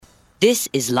This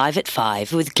is Live at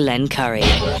 5 with Glenn Curry.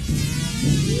 What do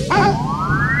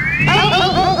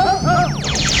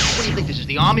you think this is,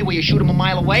 the army where you shoot them a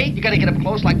mile away? You gotta get up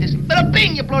close like this. Bada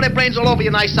bing! You blow their brains all over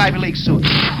your nice Ivy League suit.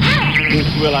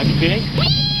 You like pig?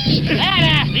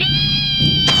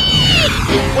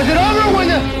 Was it over when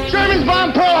the Germans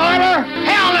bombed Pearl Harbor?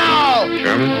 Hell no!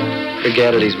 German?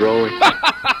 Forget it, he's rolling.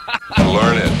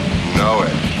 Learn it, know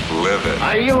it, live it.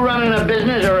 Are you running a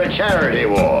business or a charity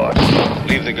war?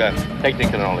 Leave the gun. Take the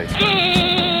cannoli.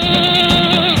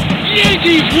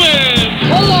 Yankees win!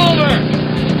 Pull over!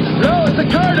 No, it's a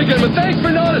cardigan, but thanks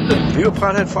for noticing. Are you a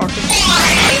pothead, Foxy?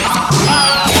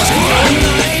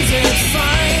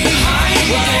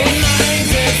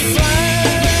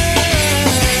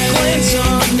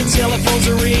 The telephones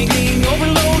are ringing,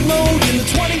 overload mode in the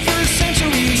 21st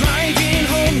century. Driving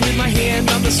home with my hand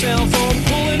on the cell phone,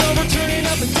 pulling over, turning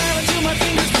up and dialing till my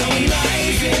fingers going.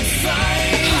 Live at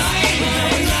 5,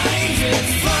 live at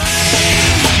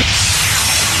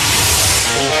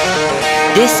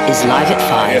 5. This is Live at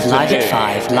 5, Live at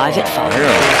 5, Live at 5.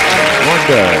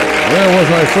 Monday. Where was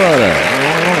my Friday?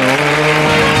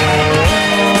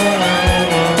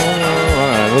 All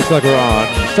right, looks like we're on.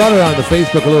 Started on the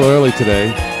Facebook a little early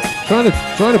today. Trying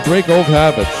to break old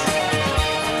habits.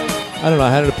 I don't know. I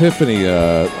had an epiphany.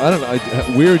 I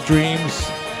had weird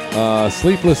dreams,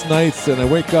 sleepless nights, and I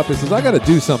wake up and says, I got to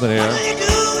do something here.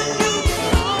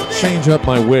 Change up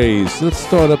my ways. Let's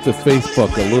start up the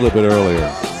Facebook a little bit earlier.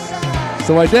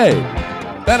 So I did.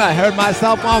 Then I heard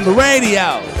myself on the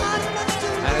radio,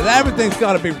 and everything's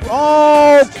got to be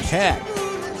okay.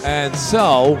 And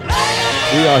so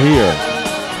we are here.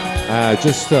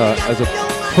 Just as a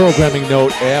programming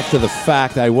note, after the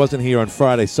fact, I wasn't here on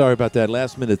Friday. Sorry about that.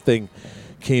 Last minute thing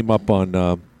came up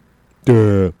on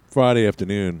Friday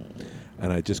afternoon,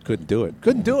 and I just couldn't do it.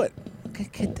 Can't do it. You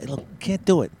can't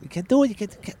do it. You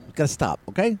gotta stop.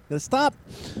 Okay, gotta stop.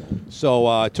 So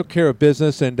I took care of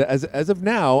business, and as of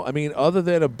now, I mean, other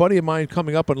than a buddy of mine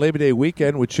coming up on Labor Day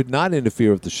weekend, which should not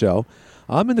interfere with the show,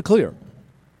 I'm in the clear.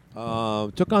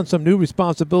 Took on some new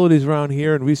responsibilities around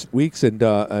here in recent weeks, and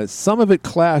some of it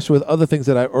clashed with other things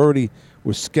that I already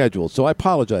were scheduled. So I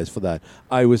apologize for that.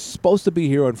 I was supposed to be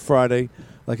here on Friday.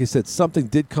 Like I said, something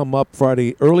did come up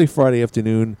early Friday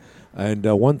afternoon, and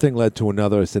one thing led to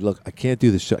another. I said, look, I can't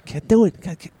do this show. I can't do it.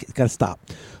 Gotta stop.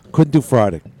 Couldn't do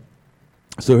Friday.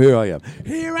 So here I am.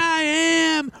 Here I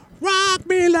am. Rock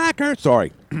me like her.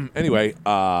 Sorry. Anyway,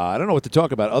 I don't know what to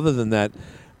talk about other than that.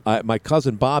 My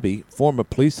cousin Bobby, former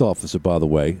police officer, by the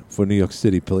way, for New York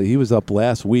City Police, he was up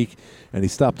last week, and he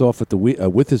stopped off at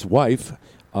with his wife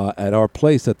at our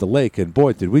place at the lake. And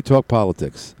boy, did we talk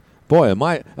politics! Boy,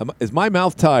 is my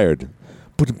mouth tired?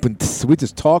 We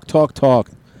just talk,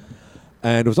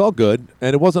 and it was all good.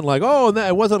 And it wasn't like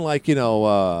it wasn't like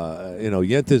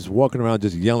Yentas walking around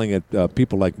just yelling at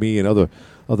people like me and other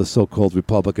so-called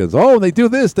Republicans. Oh, they do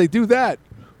this, they do that.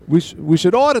 We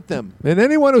should audit them. And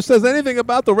anyone who says anything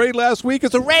about the raid last week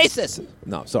is a racist.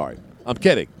 No, sorry. I'm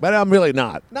kidding. But I'm really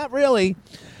not. Not really.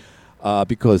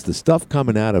 Because the stuff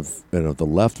coming out of the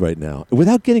left right now,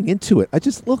 without getting into it, I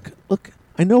just look,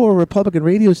 I know a Republican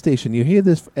radio station. You hear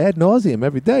this ad nauseum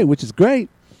every day, which is great.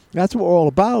 That's what we're all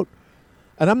about.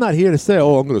 And I'm not here to say,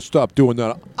 I'm going to stop doing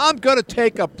that. I'm going to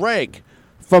take a break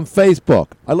from Facebook.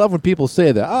 I love when people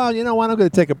say that. Oh, you know what? I'm going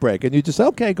to take a break. And you just say,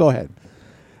 okay, go ahead.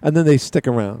 And then they stick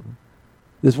around.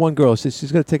 There's one girl, says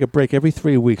she's going to take a break every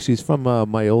 3 weeks. She's from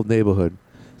my old neighborhood.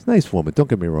 She's a nice woman, don't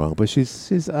get me wrong, but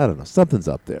she's I don't know, something's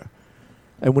up there.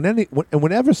 And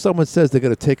whenever someone says they're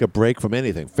going to take a break from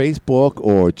anything, Facebook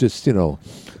or just,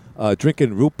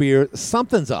 drinking root beer,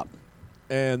 something's up.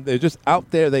 And they're just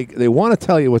out there. They want to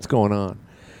tell you what's going on.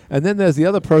 And then there's the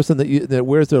other person that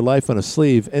wears their life on a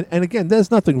sleeve. And again,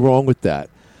 there's nothing wrong with that.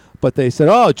 But they said,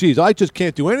 oh, geez, I just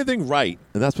can't do anything right.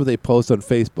 And that's what they post on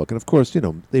Facebook. And, of course,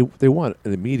 they want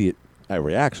an immediate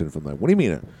reaction from them. What do you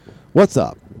mean? What's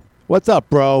up? What's up,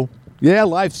 bro? Yeah,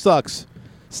 life sucks.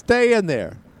 Stay in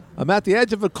there. I'm at the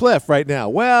edge of a cliff right now.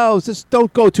 Well, just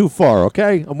don't go too far,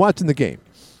 okay? I'm watching the game.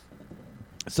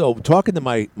 So talking to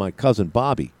my cousin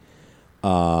Bobby,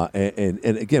 and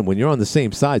again, when you're on the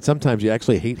same side, sometimes you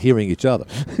actually hate hearing each other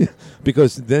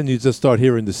because then you just start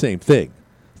hearing the same thing.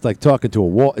 It's like talking to a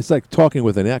wall. It's like talking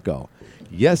with an echo.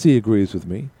 Yes, he agrees with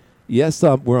me. Yes,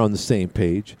 we're on the same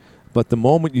page. But the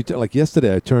moment like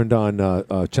yesterday, I turned on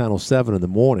Channel 7 in the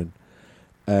morning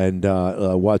and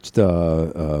watched.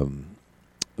 I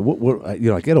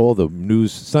get all the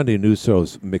Sunday news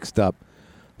shows mixed up.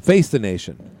 Face the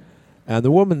Nation, and the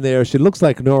woman there, she looks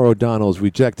like Norah O'Donnell's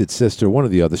rejected sister, one or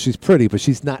the other. She's pretty, but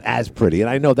she's not as pretty, and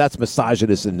I know that's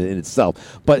misogynist in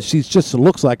itself. But she just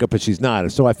looks like her, but she's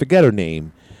not. So I forget her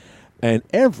name. And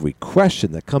every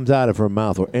question that comes out of her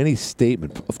mouth or any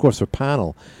statement, of course, her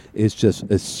panel is just,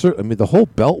 I mean, the whole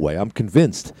Beltway, I'm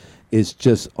convinced, is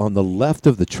just on the left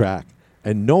of the track.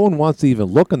 And no one wants to even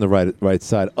look on the right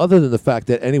side, other than the fact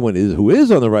that anyone who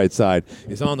is on the right side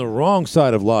is on the wrong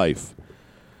side of life.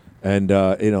 And,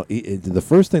 the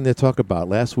first thing they talk about,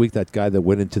 last week, that guy that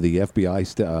went into the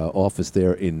FBI office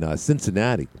there in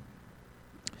Cincinnati,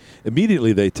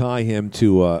 immediately they tie him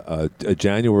to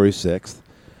January 6th.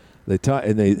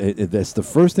 That's the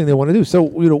first thing they want to do. So,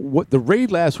 what the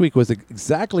raid last week was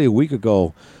exactly a week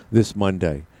ago this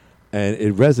Monday, and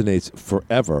it resonates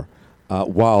forever.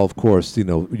 While, of course,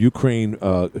 Ukraine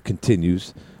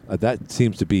continues. That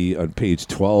seems to be on page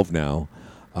 12 now.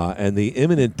 And the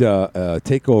imminent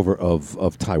takeover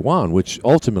of Taiwan, which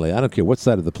ultimately, I don't care what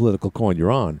side of the political coin you're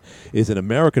on, is an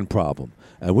American problem.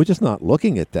 And we're just not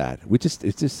looking at that. It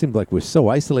just seems like we're so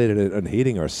isolated and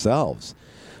hating ourselves.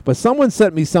 But someone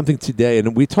sent me something today,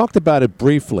 and we talked about it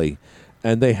briefly,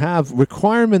 and they have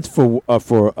requirements for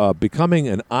becoming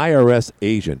an IRS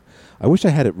agent. I wish I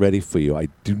had it ready for you. I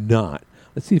do not.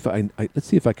 Let's see if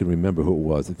I can remember who it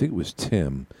was. I think it was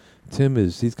Tim.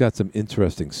 He's got some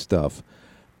interesting stuff,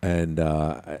 and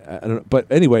I don't know. But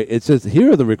anyway, it says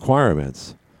here are the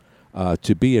requirements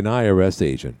to be an IRS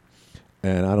agent,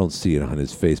 and I don't see it on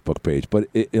his Facebook page. But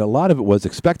a lot of it was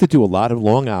expected to do a lot of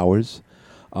long hours,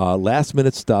 last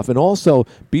minute stuff, and also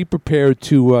be prepared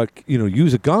to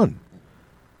use a gun,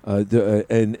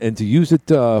 and to use it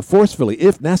forcefully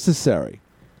if necessary.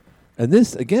 And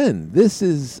this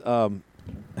is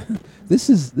this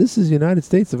is United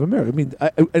States of America. I mean,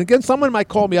 and again, someone might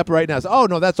call me up right now and say, "Oh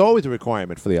no, that's always a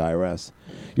requirement for the IRS.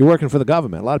 You're working for the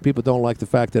government." A lot of people don't like the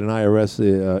fact that an IRS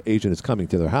agent is coming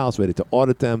to their house, ready to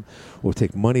audit them or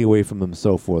take money away from them, and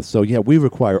so forth. So yeah, we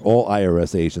require all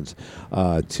IRS agents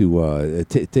to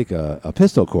take a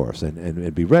pistol course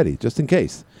and be ready just in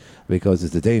case, because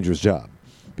it's a dangerous job.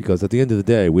 Because at the end of the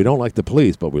day, we don't like the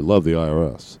police, but we love the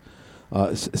IRS.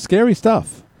 Scary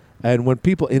stuff. And when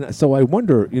people, so I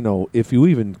wonder, if you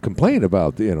even complain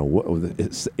about,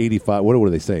 85, what were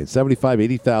they saying, 75,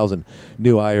 80,000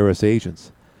 new IRS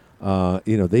agents.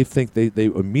 They think they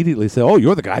immediately say, "Oh,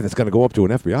 you're the guy that's going to go up to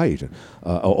an FBI agent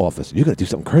office. You're going to do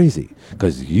something crazy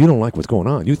because you don't like what's going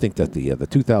on. You think that the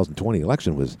 2020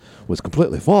 election was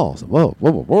completely false."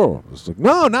 Whoa. It's like,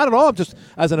 no, not at all. Just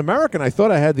as an American, I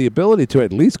thought I had the ability to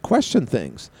at least question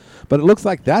things, but it looks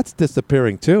like that's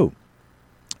disappearing too.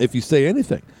 If you say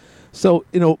anything. So,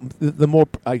 the more,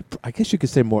 I guess you could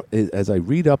say more, as I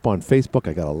read up on Facebook,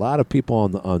 I got a lot of people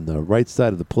on the right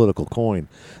side of the political coin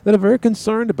that are very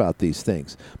concerned about these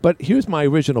things. But here's my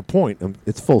original point.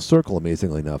 It's full circle,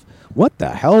 amazingly enough. What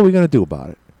the hell are we going to do about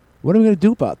it? What are we going to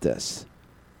do about this?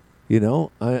 In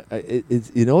order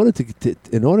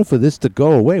for this to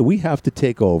go away, we have to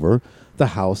take over the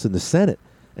House and the Senate.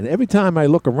 And every time I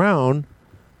look around,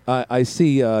 I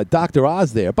see Dr.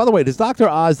 Oz there. By the way,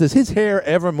 does his hair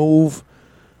ever move?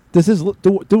 Does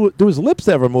do his lips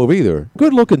ever move either?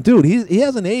 Good-looking dude. He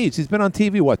hasn't aged. He's been on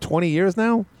TV, 20 years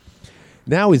now?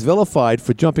 Now he's vilified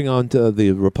for jumping onto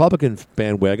the Republican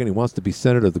bandwagon. He wants to be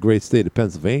senator of the great state of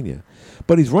Pennsylvania.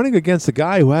 But he's running against a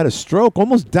guy who had a stroke,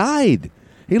 almost died.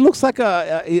 He looks like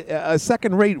a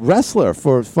second-rate wrestler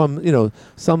from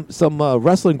some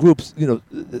wrestling groups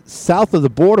south of the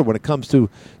border when it comes to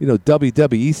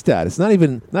WWE status. Not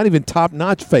even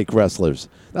top-notch fake wrestlers.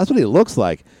 That's what he looks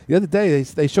like. The other day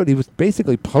they showed he was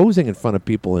basically posing in front of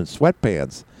people in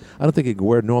sweatpants. I don't think he could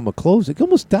wear normal clothes. He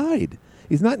almost died.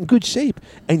 He's not in good shape,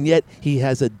 and yet he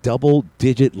has a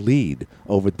double-digit lead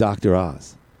over Dr.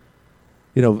 Oz.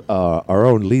 Our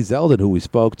own Lee Zeldin, who we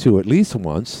spoke to at least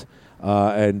once.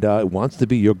 And wants to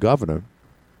be your governor.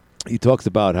 He talks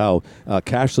about how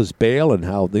cashless bail and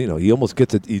how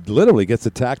he literally gets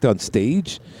attacked on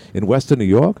stage in Western New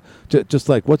York, just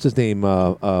like what's his name,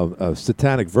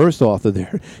 satanic verse author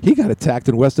there. He got attacked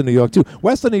in Western New York too.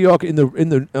 Western New York in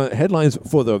the headlines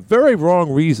for the very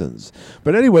wrong reasons.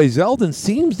 But anyway, Zeldin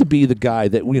seems to be the guy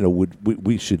that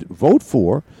we should vote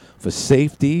for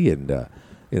safety and.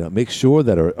 Make sure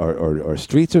that our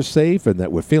streets are safe and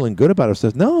that we're feeling good about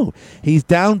ourselves. No, he's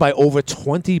down by over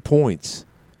 20 points.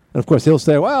 And of course, he'll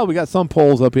say, "Well, we got some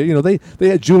polls up here. They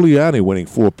had Giuliani winning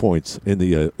 4 points in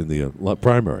the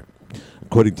primary,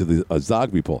 according to the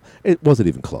Zogby poll. It wasn't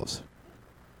even close."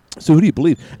 So who do you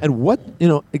believe? And what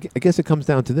I guess it comes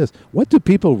down to this: what do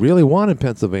people really want in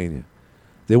Pennsylvania?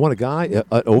 They want a guy,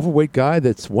 an overweight guy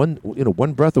that's one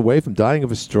breath away from dying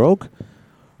of a stroke.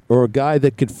 Or a guy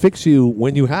that can fix you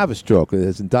when you have a stroke,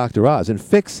 as in Dr. Oz, and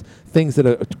fix things that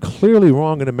are clearly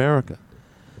wrong in America.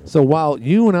 So while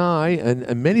you and I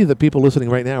and many of the people listening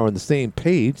right now are on the same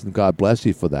page, and God bless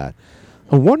you for that,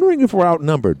 I'm wondering if we're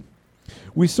outnumbered.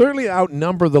 We certainly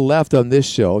outnumber the left on this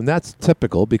show, and that's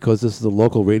typical because this is a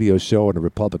local radio show and a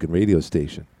Republican radio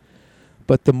station.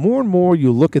 But the more and more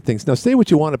you look at things, now say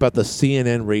what you want about the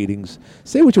CNN ratings,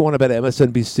 say what you want about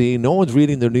MSNBC, no one's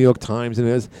reading the New York Times,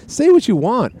 and say what you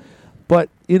want. But,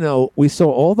 you know, we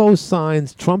saw all those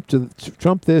signs, Trump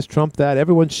this, Trump that.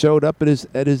 Everyone showed up at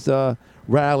his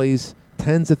rallies,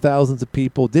 tens of thousands of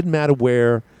people, didn't matter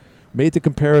where, made the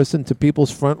comparison to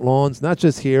people's front lawns, not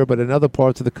just here, but in other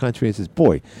parts of the country. He says,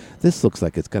 boy, this looks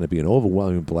like it's going to be an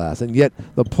overwhelming blast. And yet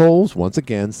the polls, once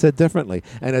again, said differently.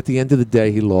 And at the end of the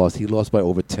day, he lost. He lost by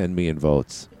over 10 million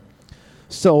votes.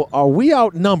 So are we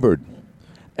outnumbered?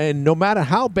 And no matter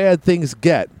how bad things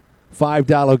get,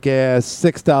 $5 gas,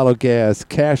 $6 gas,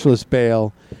 cashless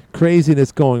bail,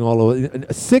 craziness going all over.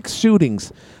 6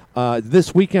 shootings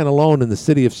this weekend alone in the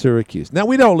city of Syracuse. Now,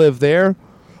 we don't live there,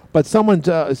 but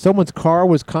someone's car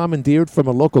was commandeered from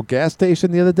a local gas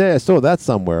station the other day. I saw that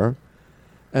somewhere.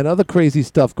 And other crazy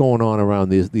stuff going on around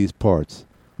these parts.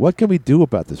 What can we do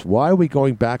about this? Why are we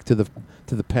going back to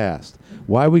the past?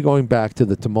 Why are we going back to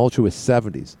the tumultuous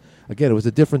 70s? Again, it was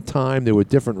a different time. There were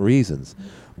different reasons.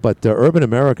 But urban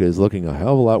America is looking a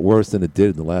hell of a lot worse than it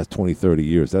did in the last 20, 30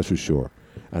 years. That's for sure.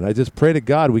 And I just pray to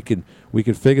God we can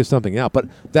figure something out. But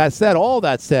all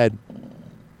that said,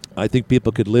 I think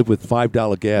people could live with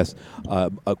 $5 gas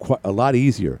a lot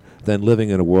easier than living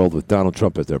in a world with Donald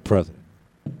Trump as their president.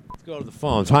 Let's go to the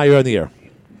phones. Hi, you're on the air.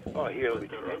 Oh, here, let me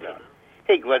turn that down.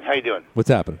 Hey, Glenn, how you doing? What's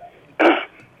happening?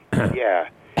 Yeah,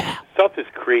 stuff is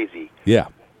crazy. Yeah.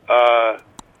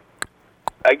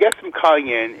 I guess I'm calling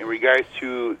in regards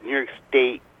to New York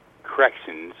State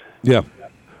corrections. Yeah.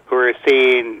 Who are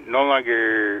saying no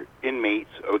longer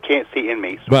inmates, or can't say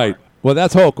inmates. Right. Well,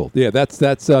 that's Hochul. Yeah, that's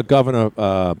Governor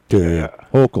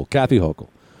Hochul, Kathy Hochul.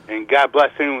 And God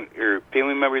bless him, your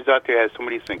family members out there has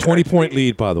somebody saying 20-point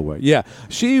lead, by the way. Yeah,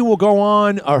 she will go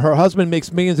on. Her husband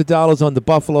makes millions of dollars on the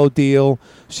Buffalo deal.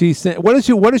 She said, "What does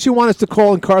she want us to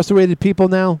call incarcerated people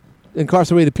now?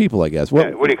 Incarcerated people, I guess.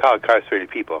 What do you call incarcerated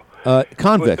people?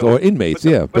 Convicts or inmates.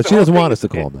 But she doesn't want us to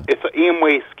call them that. It's an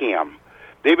Amway scam.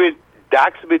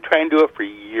 Docs have been trying to do it for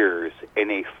years, and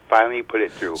they finally put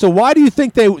it through. So why do you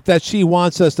think that she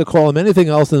wants us to call them anything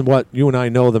else than what you and I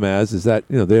know them as? Is that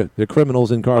they're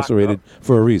criminals incarcerated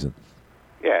for a reason?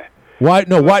 Yeah. Why?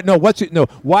 No. Why? No.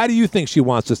 Why do you think she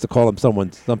wants us to call them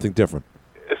something different?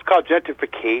 It's called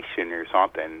gentrification or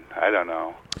something. I don't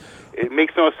know. It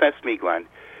makes no sense to me, Glenn.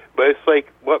 But it's like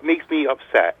what makes me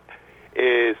upset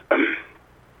is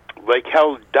like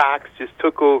how docs just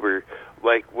took over.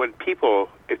 Like when people,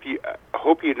 I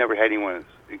hope you never had anyone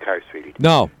incarcerated.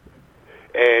 No.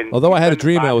 And although I had a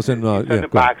dream I was in. The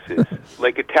boxes,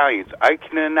 like Italians, I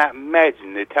cannot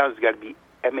imagine the Italians got to be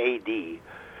MAD,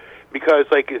 because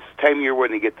like it's time of year when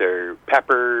they get their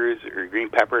peppers or green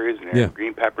peppers and their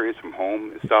green peppers from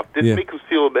home and stuff. This makes them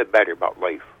feel a bit better about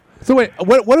life. So wait,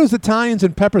 what does Italians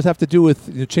and peppers have to do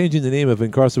with changing the name of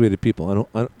incarcerated people?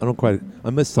 I don't quite.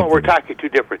 I missed something. Well, we're talking two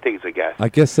different things, I guess. I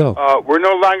guess so. We're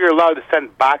no longer allowed to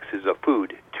send boxes of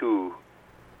food to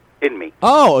inmates.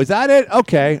 Oh, is that it?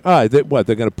 Okay. All right. They're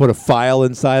going to put a file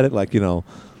inside it, like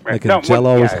like in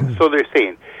Jell-O? So they're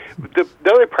saying. The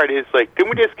other part is like, didn't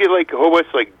we just get like a whole bunch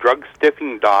of like drug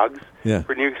sniffing dogs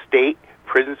for New York State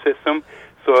prison system?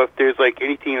 So if there's like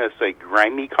anything that's like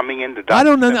grimy coming into, I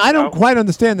don't quite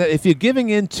understand that. If you're giving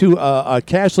into a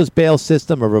cashless bail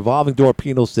system, a revolving door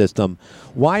penal system,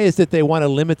 why is it they want to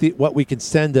limit what we can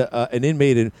send an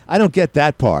inmate in? I don't get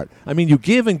that part. I mean, you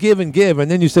give and give and give, and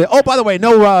then you say, oh, by the way,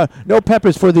 no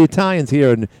peppers for the Italians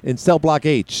here in cell block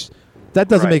H. That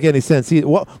doesn't make any sense either.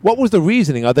 What was the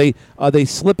reasoning? Are they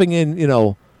slipping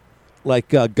in like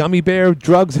gummy bear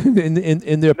drugs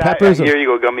in their peppers? Here you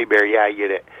go, gummy bear. Yeah, I get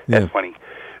it. That's funny.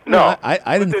 No,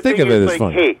 I didn't think of it as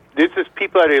funny. Hey, this is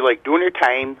people that are like doing their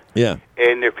time. Yeah.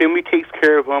 And their family takes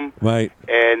care of them. Right.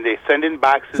 And they send in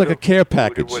boxes. It's like a care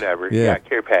package. Or whatever. Yeah,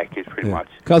 care package, pretty much.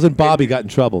 Cousin Bobby got in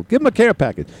trouble. Give him a care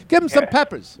package. Give him some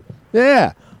peppers.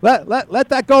 Yeah. Let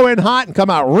that go in hot and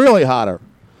come out really hotter.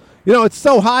 It's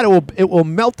so hot it will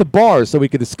melt the bars so we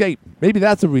could escape. Maybe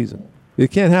that's the reason. You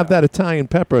can't have that Italian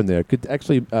pepper in there. It could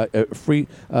actually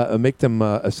make them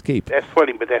escape. That's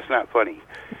funny, but that's not funny.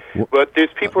 But there's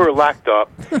people who are locked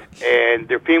up, and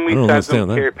their family sends them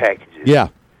care packages. Yeah.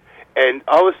 And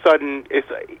all of a sudden,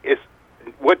 it's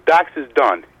what Docs has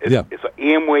done. It's an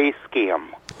Amway scam,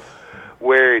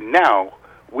 where now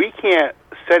we can't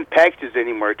send packages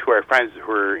anymore to our friends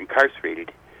who are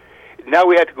incarcerated. now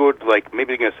we have to go to, like, maybe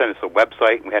they're going to send us a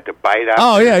website and we have to buy it out.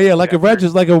 Oh, yeah, like a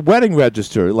wedding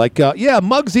register. Like,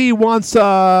 Muggsy wants,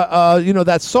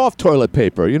 that soft toilet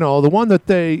paper, the one that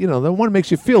the one that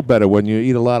makes you feel better when you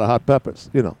eat a lot of hot peppers,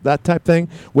 that type thing,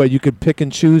 where you could pick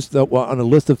and choose on a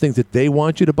list of things that they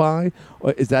want you to buy.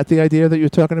 Is that the idea that you're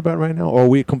talking about right now, or are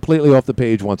we completely off the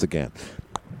page once again?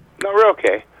 No, we're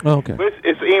okay. Oh, okay. But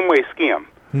it's an Amway scam.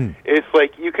 It's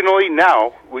like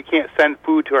we can't send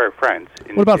food to our friends.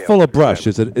 What about Full of Brush?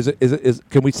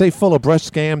 Can we say Full of Brush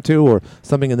scam too, or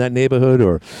something in that neighborhood,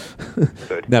 or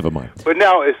never mind. But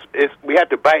now we have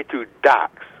to buy it through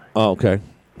Docs. Oh, okay.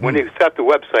 When they set the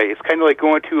website, it's kind of like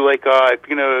going to if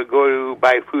you're gonna go to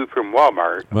buy food from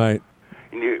Walmart, right?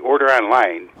 And you order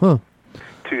online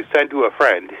to send to a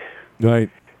friend, right?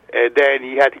 And then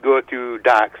you have to go through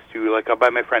Docs to I'll buy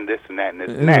my friend this and that and this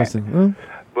and that. Interesting. Huh?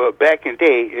 But back in the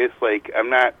day, it's like I'm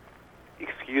not,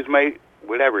 excuse my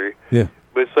whatever. Yeah.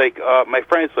 But it's like my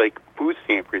friends, like food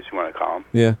stampers, you want to call them.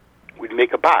 Yeah. We'd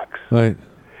make a box. Right.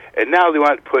 And now they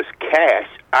want to put cash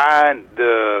on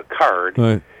the card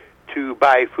to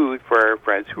buy food for our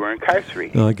friends who are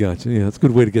incarcerated. Oh, I got you. Yeah, it's a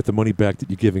good way to get the money back that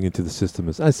you're giving into the system.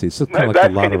 I see. So kind of like that's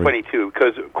the lottery. kind of funny too,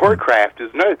 because courtcraft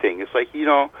is another thing. It's like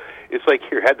it's like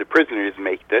here, have the prisoners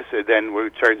make this, and then we'll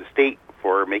charge the state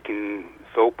for making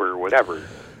soap or whatever.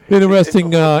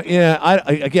 Interesting.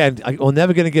 I'm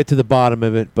never going to get to the bottom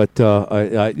of it, but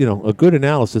a good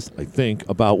analysis, I think,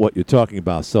 about what you're talking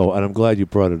about. So, and I'm glad you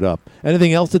brought it up.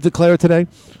 Anything else to declare today?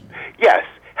 Yes.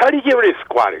 How do you get rid of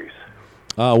squatters?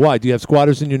 Why? Do you have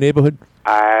squatters in your neighborhood?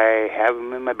 I have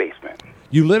them in my basement.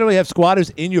 You literally have squatters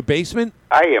in your basement?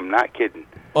 I am not kidding.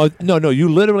 No. You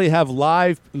literally have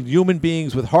live human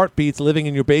beings with heartbeats living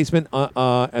in your basement,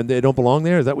 and they don't belong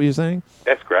there? Is that what you're saying?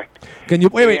 That's correct. Can you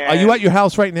wait? Are you at your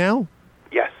house right now?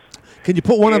 Yes. Can you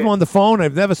put one of them on the phone?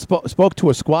 I've never spoke to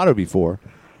a squatter before.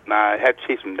 Nah, I had to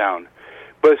chase them down.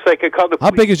 But it's like I called the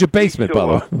police. How big is your basement, by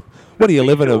the way? What do you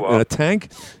live in a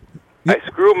tank? I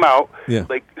screw them out. Yeah.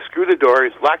 Like screw the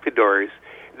doors, lock the doors.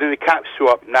 Then the cops show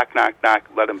up, knock, knock, knock,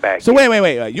 let them back. So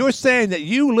wait. You're saying that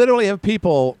you literally have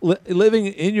people living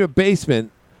in your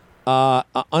basement, right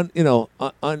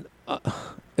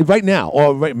now,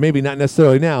 or maybe not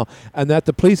necessarily now, and that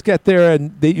the police get there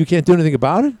and you can't do anything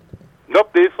about it?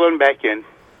 Nope, they just let them back in.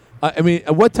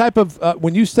 What type of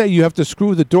when you say you have to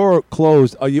screw the door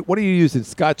closed? What are you using?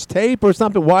 Scotch tape or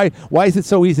something? Why is it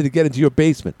so easy to get into your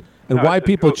basement? And why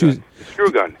people choose a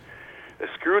screw gun? A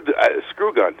screw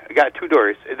gun. I got two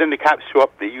doors, and then the cops show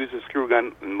up. They use a screw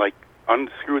gun and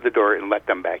unscrew the door and let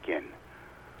them back in.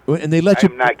 And they let you?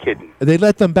 I'm not kidding. They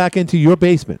let them back into your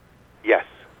basement. Yes.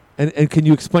 And can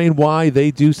you explain why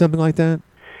they do something like that?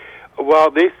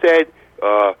 Well, they said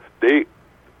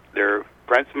they're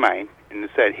friends of mine, and they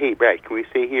said, "Hey, Brad, can we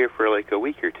stay here for like a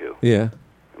week or two?" Yeah.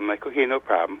 I'm like, "Okay, no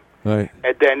problem." Right.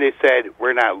 And then they said,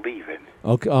 "We're not leaving."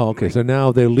 Okay. Oh, okay. So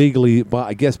now they're legally,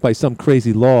 I guess, by some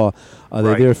crazy law,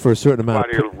 they're there for a certain amount.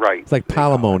 Right. It's like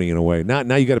palimony in a way. Now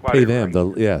you got to pay them.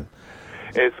 Yeah.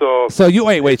 And so. So you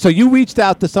wait. So you reached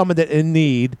out to someone that in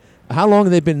need. How long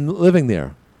have they been living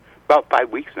there? About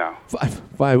 5 weeks now.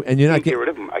 Five, and you're not getting rid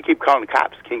of them. I keep calling the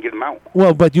cops. Can't get them out.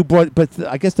 Well, but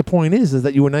I guess the point is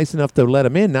that you were nice enough to let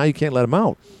them in. Now you can't let them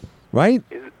out, right?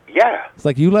 Yeah. It's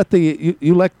like you let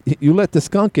the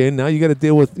skunk in. Now you got to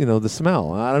deal with the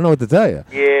smell. I don't know what to tell you.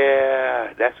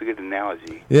 Yeah, that's a good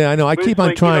analogy. Yeah, I know. I keep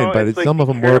on trying, but some of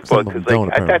them work, some of them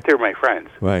don't. I thought they were my friends.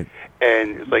 Right.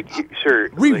 And it's like, sure.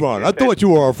 Rerun. I thought you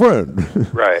were our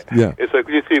friend. Right. Yeah. It's like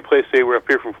we just need a place to stay. We're up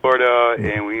here from Florida,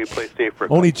 and we need a place to stay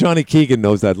for. Only Johnny Keegan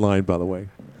knows that line, by the way.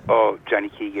 Oh, Johnny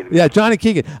Keegan. Yeah, Johnny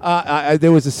Keegan.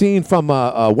 There was a scene from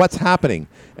What's Happening,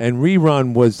 and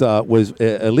Rerun was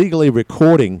illegally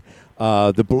recording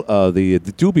the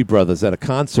Doobie Brothers at a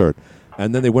concert,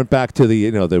 and then they went back to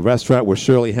the restaurant where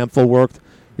Shirley Hemphill worked.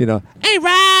 Hey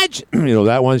Raj,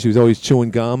 that one. She was always chewing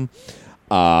gum.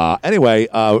 Anyway,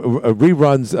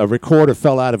 Rerun's recorder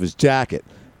fell out of his jacket,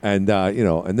 and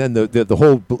and then the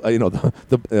whole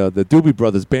the Doobie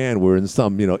Brothers band were in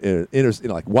some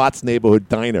like Watts neighborhood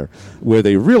diner where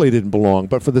they really didn't belong,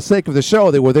 but for the sake of the show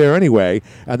they were there anyway,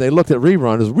 and they looked at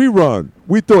Rerun as Rerun.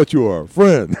 We thought you were our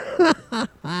friend.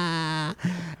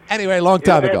 Anyway, long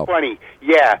time ago. Funny,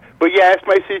 yeah, but yeah, that's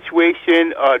my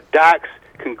situation. Docs.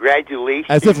 Congratulations.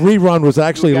 As if Rerun was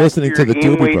actually listening to the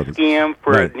Doobie Brothers. Scam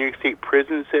for New York State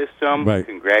prison system. Right.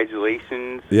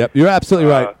 Congratulations. Yep, you're absolutely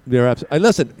right. You're absolutely.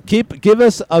 Listen, give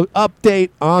us an update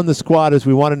on the squatters.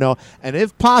 We want to know, and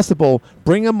if possible,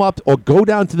 bring them up or go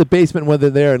down to the basement when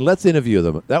they're there, and let's interview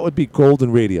them. That would be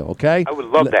golden radio. Okay. I would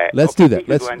love that. Let's do that.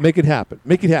 Let's make it happen.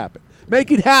 Make it happen.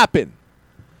 Make it happen.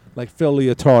 Like Phil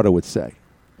Leotardo would say.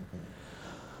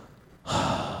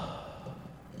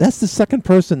 That's the second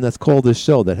person that's called this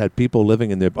show that had people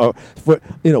living in their,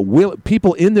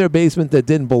 people in their basement that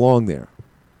didn't belong there.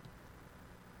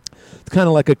 It's kind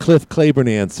of like a Cliff Claiborne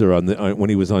answer when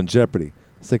he was on Jeopardy.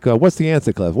 It's like, what's the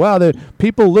answer, Cliff? Well, there are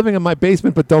people living in my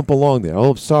basement but don't belong there.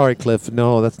 Oh, sorry, Cliff.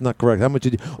 No, that's not correct. How much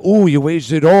did you? Oh, you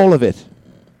wasted all of it.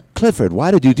 Clifford,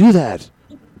 why did you do that?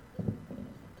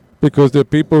 Because there are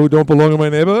people who don't belong in my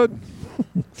neighborhood?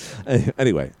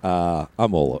 Anyway,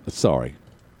 I'm all sorry.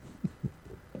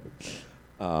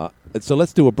 So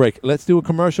let's do a break. Let's do a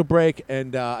commercial break,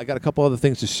 and I got a couple other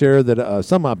things to share, that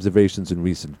some observations in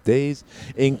recent days,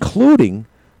 including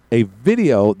a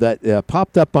video that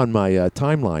popped up on my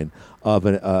timeline of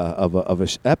an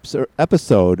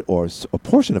episode or a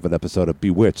portion of an episode of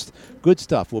Bewitched. Good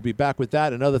stuff. We'll be back with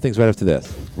that and other things right after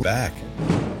this. Back.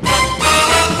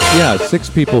 Yeah, 6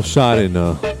 people shot in.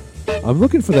 I'm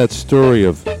looking for that story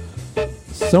of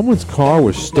someone's car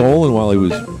was stolen while he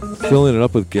was filling it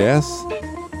up with gas.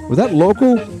 Was that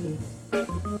local?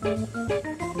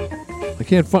 I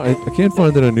can't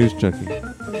find it on News Junkie.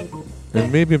 And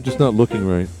maybe I'm just not looking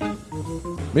right.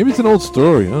 Maybe it's an old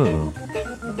story. I don't know.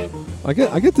 I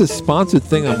get this sponsored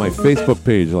thing on my Facebook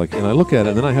page, and I look at it,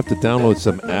 and then I have to download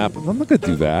some app. I'm not gonna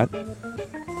do that.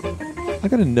 I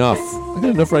got enough.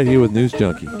 Right here with News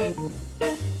Junkie.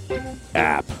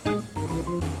 App.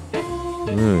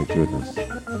 Oh goodness.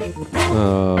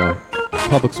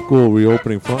 Public school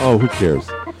reopening. Who cares?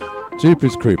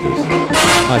 Jeepers creepers.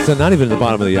 So not even at the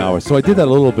bottom of the hour. So I did that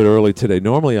a little bit early today.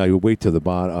 Normally I would wait to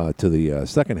the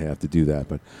second half to do that,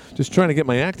 but just trying to get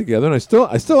my act together, and I still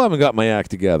haven't got my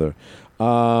act together.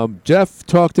 Jeff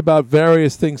talked about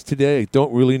various things today.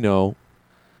 Don't really know,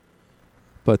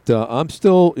 but I'm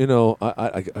still,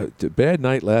 I bad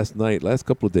night last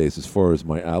couple of days as far as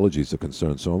my allergies are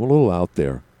concerned. So I'm a little out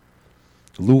there,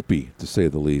 loopy to say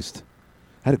the least.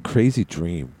 Had a crazy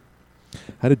dream.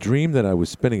 Had a dream that I was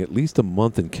spending at least a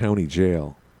month in county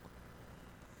jail.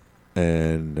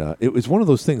 And it was one of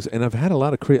those things, and I've had a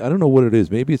lot of I don't know what it is.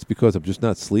 Maybe it's because I'm just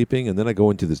not sleeping, and then I go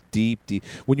into this deep...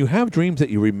 When you have dreams that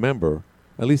you remember,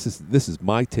 at least this is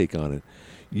my take on it,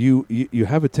 you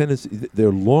have a tendency...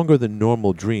 They're longer than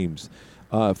normal dreams.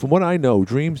 From what I know,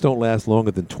 dreams don't last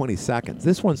longer than 20 seconds.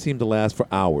 This one seemed to last for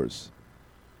hours.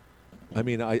 I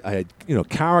mean, I had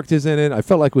characters in it. I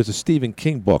felt like it was a Stephen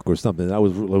King book or something. I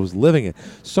was living it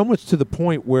so much to the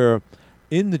point where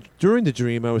during the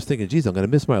dream I was thinking, geez, I'm going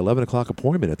to miss my 11 o'clock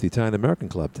appointment at the Italian American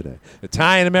Club today.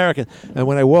 Italian American. And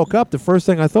when I woke up, the first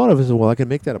thing I thought of is, well, I can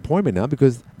make that appointment now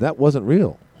because that wasn't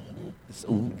real.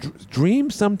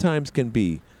 Dreams sometimes can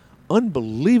be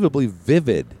unbelievably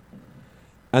vivid.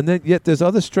 And then yet there's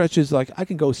other stretches, like I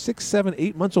can go 6, 7,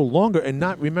 8 months or longer and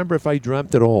not remember if I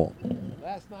dreamt at all.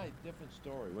 Last night, different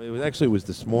story. It was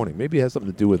this morning. Maybe it has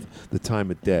something to do with the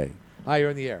time of day. Hi,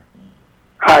 you're in the air.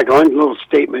 Hi, Glenn. A little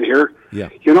statement here. Yeah.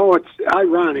 It's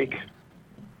ironic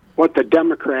what the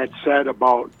Democrats said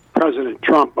about President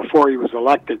Trump before he was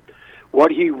elected,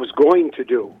 what he was going to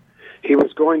do. He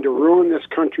was going to ruin this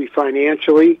country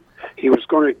financially. He was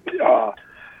going to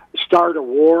start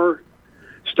wars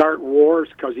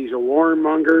because he's a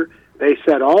warmonger. They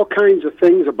said all kinds of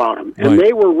things about him, and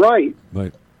they were right.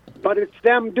 Right. But it's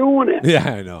them doing it. Yeah,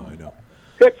 I know.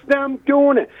 It's them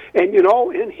doing it. And,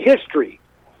 in history,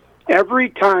 every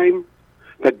time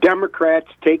the Democrats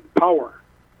take power,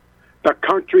 the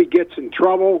country gets in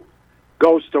trouble,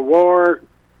 goes to war,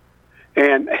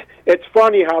 and it's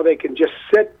funny how they can just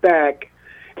sit back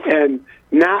and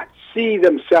not see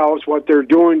themselves what they're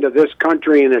doing to this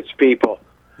country and its people.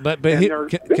 But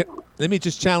let me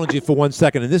just challenge you for 1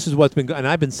 second, and this is what's been, and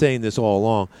I've been saying this all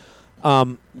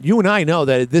along. You and I know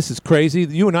that this is crazy.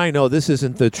 You and I know this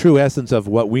isn't the true essence of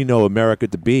what we know America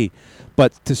to be.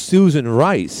 But to Susan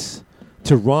Rice,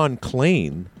 to Ron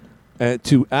Klain,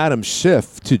 to Adam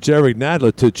Schiff, to Jerry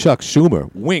Nadler, to Chuck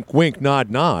Schumer, wink, wink, nod,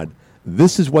 nod.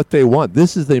 This is what they want.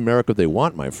 This is the America they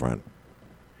want, my friend.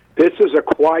 This is a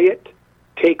quiet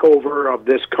takeover of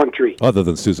this country. Other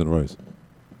than Susan Rice.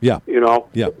 Yeah.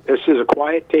 Yeah. This is a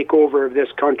quiet takeover of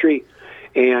this country,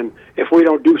 and if we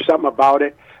don't do something about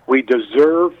it, we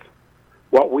deserve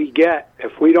what we get.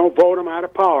 If we don't vote them out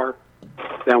of power,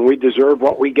 then we deserve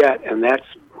what we get, and that's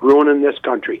ruining this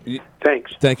country.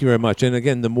 Thanks. Thank you very much. And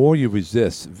again, the more you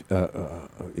resist,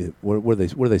 what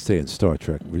do they say in Star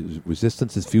Trek?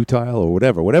 Resistance is futile, or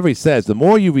whatever. Whatever he says, the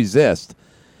more you resist,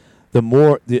 the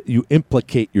more you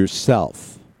implicate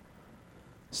yourself.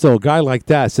 So a guy like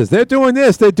that says, they're doing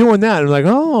this, they're doing that. And I'm like,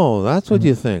 oh, that's what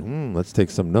you think. Let's take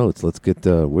some notes. Let's get,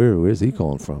 where's he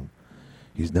calling from?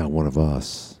 He's not one of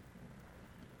us.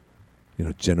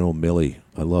 General Milley.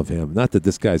 I love him. Not that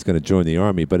this guy's going to join the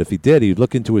Army, but if he did, he'd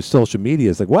look into his social media.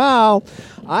 It's like, wow,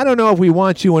 I don't know if we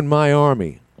want you in my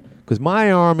Army. Because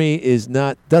my Army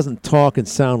doesn't talk and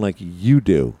sound like you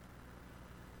do.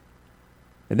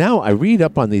 And now I read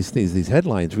up on these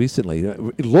headlines recently,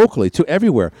 locally, to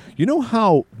everywhere. You know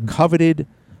how coveted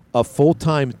a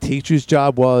full-time teacher's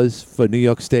job was for New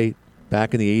York State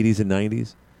back in the 80s and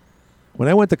 90s? When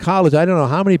I went to college, I don't know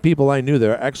how many people I knew that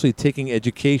are actually taking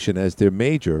education as their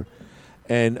major,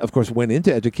 and, of course, went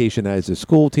into education as a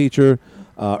school teacher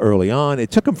early on.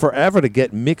 It took them forever to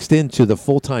get mixed into the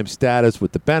full-time status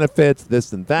with the benefits,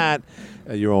 this and that,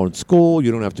 your own school.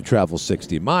 You don't have to travel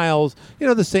 60 miles.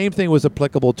 The same thing was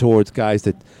applicable towards guys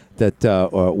that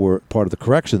were part of the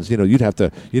corrections. You'd have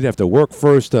to work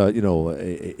first,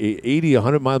 80,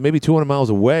 100 miles, maybe 200 miles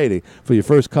away for your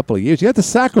first couple of years. You had to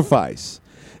sacrifice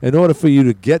in order for you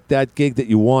to get that gig that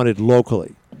you wanted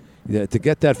locally, to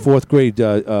get that fourth grade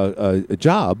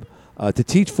job, to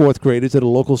teach fourth graders at a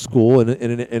local school in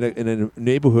a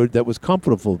neighborhood that was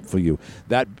comfortable for you.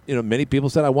 That many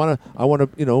people said, I want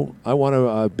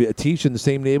to teach in the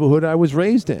same neighborhood I was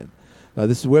raised in.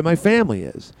 This is where my family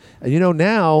is. And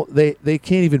now they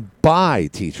can't even buy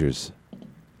teachers.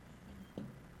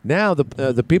 Now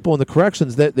the people in the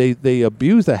corrections, they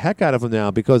abuse the heck out of them now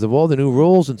because of all the new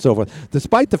rules and so forth.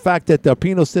 Despite the fact that the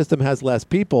penal system has less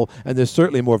people and there's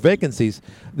certainly more vacancies,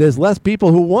 there's less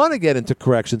people who want to get into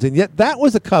corrections, and yet that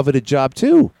was a coveted job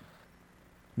too.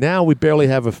 Now we barely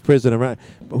have a prison around.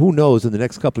 But who knows in the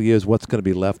next couple of years what's going to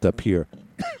be left up here.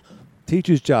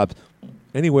 Teachers' jobs,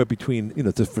 anywhere between,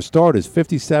 for starters,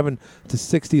 $57,000 to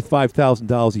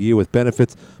 $65,000 a year with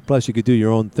benefits, plus you could do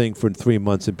your own thing for 3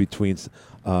 months in between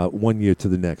 1 year to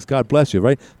the next. God bless you,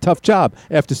 right? Tough job.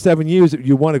 After 7 years,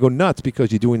 you want to go nuts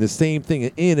because you're doing the same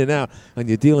thing in and out, and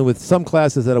you're dealing with some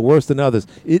classes that are worse than others.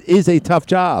 It is a tough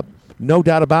job, no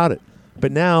doubt about it.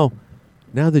 But now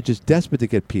they're just desperate to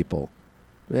get people.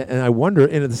 And I wonder,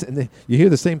 and you hear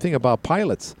the same thing about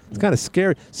pilots. It's kind of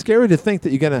scary to think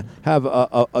that you're going to have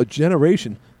a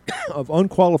generation of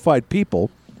unqualified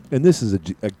people, and this is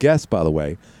a guess, by the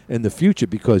way, in the future,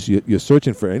 because you're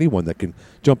searching for anyone that can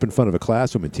jump in front of a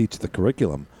classroom and teach the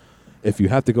curriculum. If you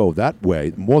have to go that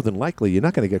way, more than likely you're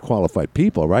not going to get qualified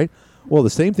people, right? Well, the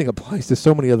same thing applies to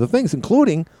so many other things,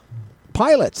 including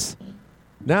pilots.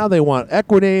 Now they want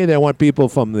equity. They want people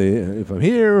from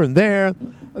here and there.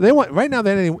 They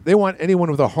want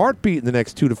anyone with a heartbeat in the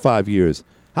next 2 to 5 years.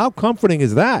 How comforting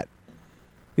is that?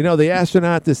 The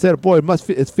astronaut that said, "Boy,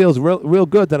 it feels real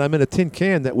good that I'm in a tin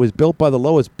can that was built by the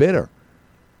lowest bidder."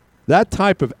 That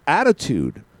type of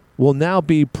attitude will now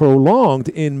be prolonged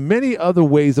in many other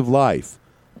ways of life,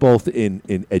 both in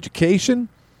education,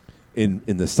 in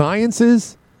the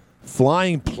sciences,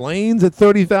 flying planes at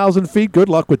 30,000 feet. Good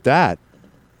luck with that.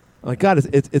 My God,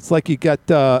 it's like you got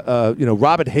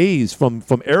Robert Hayes from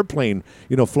Airplane,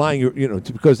 flying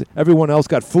because everyone else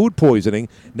got food poisoning.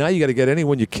 Now you got to get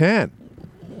anyone you can.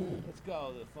 Let's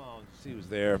go to the phone. See who's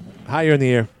there. Hi, you're in the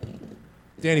air.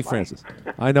 Danny Francis.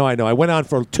 I know. I went on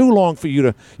for too long for you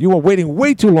to. You were waiting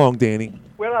way too long, Danny.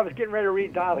 Well, I was getting ready to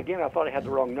redial again. I thought I had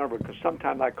the wrong number because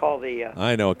sometimes I call the.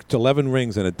 I know. It's 11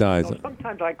 rings and it dies.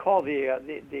 Sometimes I call the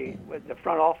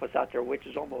front office out there, which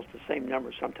is almost the same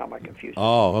number. Sometimes I confuse.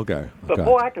 Oh, okay. But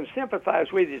boy, I can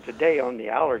sympathize with you today on the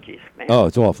allergies, man. Oh,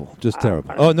 it's awful. Just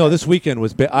terrible. Oh no, this weekend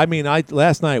was.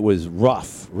 Last night was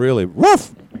rough. Really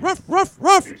rough.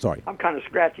 Sorry. I'm kind of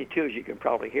scratchy too, as you can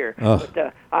probably hear.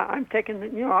 But I'm taking.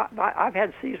 I've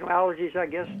had seasonal allergies, I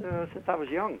guess, since I was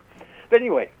young. But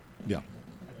anyway. Yeah.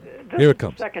 Here it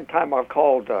comes. The second time I've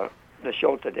called the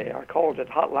show today. I called the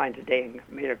hotline today and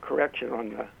made a correction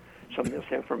on some of this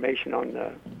information on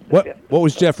the. What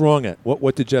was Jeff wrong at?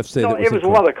 What did Jeff say? No, it was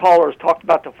one of the callers talked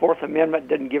about the Fourth Amendment,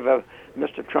 didn't give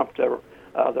Mr. Trump the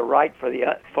right for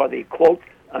the quote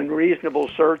unreasonable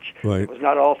search. Right. It was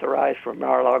not authorized for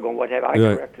Mar-a-Lago and what have I.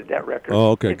 Corrected that record.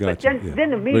 Oh, okay, gotcha. But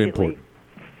then immediately.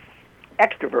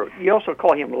 Extrovert. You also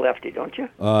call him lefty, don't you?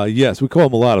 Yes, we call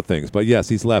him a lot of things, but yes,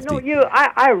 he's lefty.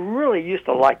 I really used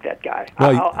to like that guy.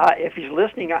 Well, if he's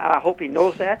listening, I hope he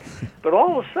knows that. But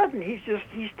all of a sudden,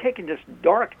 he's taking this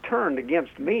dark turn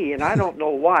against me, and I don't know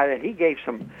why. And he gave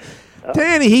some.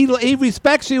 Danny, he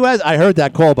respects you as. I heard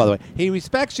that call, by the way. He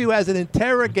respects you as an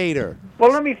interrogator.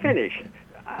 Well, let me finish.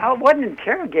 I wasn't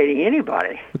interrogating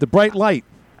anybody. With the bright light.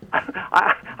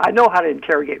 I know how to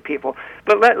interrogate people,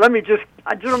 but let me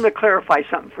I just want to clarify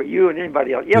something for you and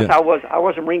anybody else. Yes, yeah. I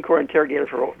was a Marine Corps interrogator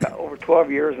for over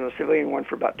 12 years and a civilian one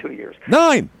for about 2 years.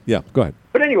 9. Yeah, go ahead.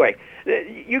 But anyway,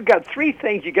 you've got 3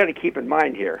 things you got to keep in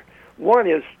mind here. One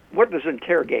is, what does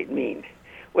interrogate mean?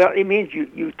 Well, it means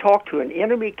you talk to an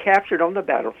enemy captured on the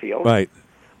battlefield. Right.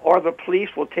 Or the police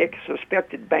will take a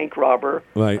suspected bank robber,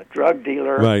 right. a drug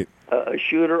dealer, right. a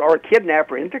shooter, or a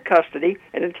kidnapper into custody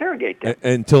and interrogate them.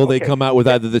 Until they come out with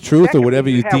either the truth or whatever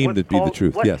you deem to be the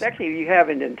truth. Yes. Secondly, you have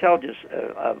an intelligence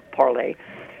parlay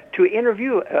to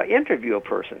interview a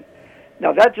person.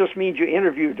 Now, that just means you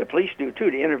interview, the police do too,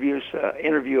 to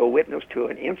interview a witness to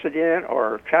an incident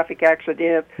or a traffic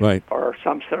accident, right. or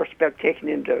some suspect taken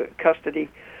into custody,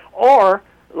 or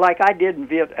like I did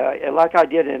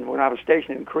when I was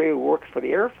stationed in Korea, worked for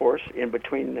the Air Force in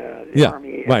between the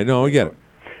Army. Right. No, I get it.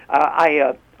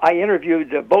 I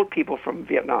interviewed boat people from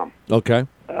Vietnam. Okay.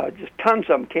 Just tons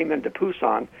of them came into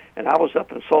Busan, and I was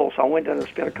up in Seoul, so I went down and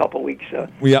spent a couple of weeks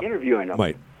interviewing them.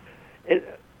 Right.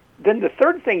 Then the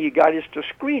third thing you got is to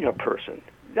screen a person.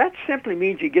 That simply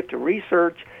means you get to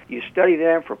research, you study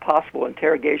them for possible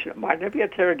interrogation. It might not be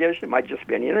interrogation, it might just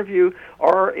be an interview,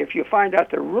 or if you find out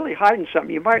they're really hiding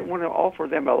something, you might want to offer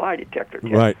them a lie detector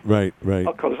test. Right.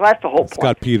 Because that's the whole point.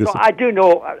 Scott Peterson. So I do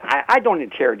know, I don't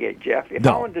interrogate Jeff. If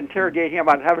No. I wanted to interrogate him,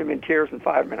 I'd have him in tears in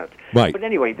 5 minutes. Right. But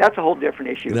anyway, that's a whole different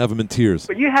issue. You'd have him in tears.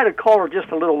 But you had a caller just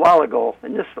a little while ago,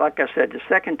 and this, like I said, the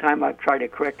second time I've tried to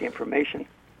correct the information.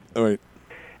 All right.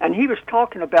 And he was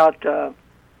talking about,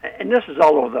 and this is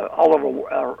all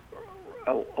over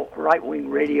right-wing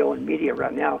radio and media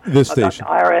right now. This about station.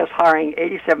 The IRS hiring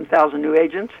 87,000 new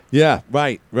agents. Yeah,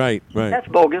 right. That's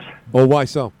bogus. Oh, why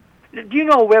so? Do you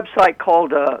know a website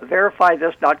called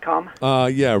verifythis.com?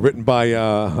 Yeah, written by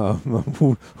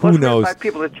who knows? By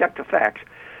people that check the facts.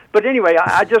 But anyway,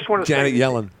 I just want to Janet say...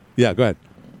 Yellen. Yeah, go ahead.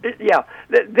 Yeah,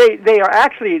 they are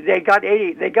actually, they got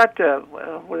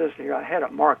what is it? I had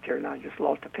it marked here and I just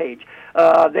lost the page.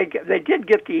 They did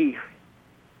get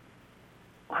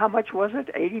how much was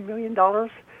it? $80 million?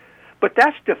 But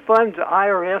that's to fund the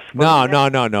IRS.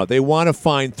 No. They want to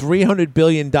find $300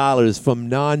 billion from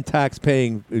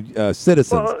non-tax-paying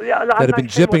citizens that have been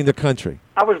gypping the country.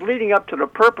 I was leading up to the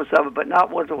purpose of it, but not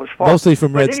what it was for. Mostly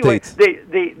from red states.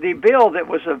 The bill that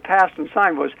was passed and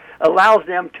signed allows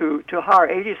them to hire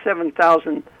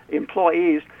 87,000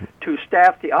 employees to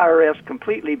staff the IRS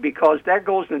completely, because that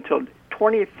goes until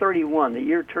 2031, the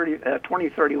year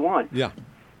 2031. Yeah.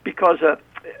 Because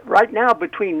right now,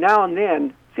 between now and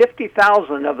then,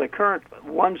 50,000 of the current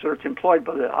ones that are employed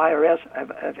by the IRS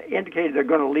have indicated they're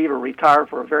going to leave or retire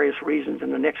for various reasons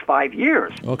in the next 5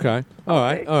 years. Okay. All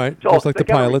right. So just like the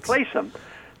pilots. Replace them.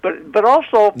 But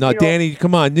also... No, Danny,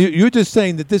 come on. You're just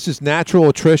saying that this is natural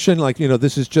attrition? Like,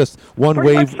 this is just one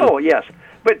wave? So, yes.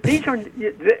 But these are...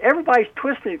 Everybody's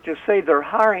twisting it to say they're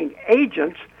hiring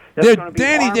agents. They're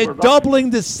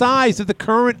doubling the size of the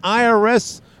current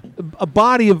IRS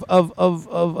body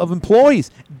of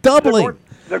employees. Doubling.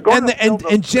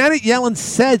 And Janet Yellen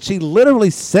said, she literally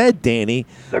said, Danny,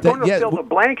 they're going to fill the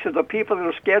blanks of the people that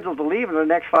are scheduled to leave in the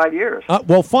next 5 years.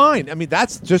 Well, fine. I mean,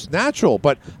 that's just natural.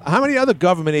 But how many other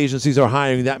government agencies are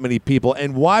hiring that many people?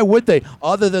 And why would they,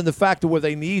 other than the fact of where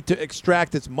they need to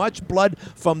extract as much blood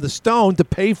from the stone to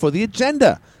pay for the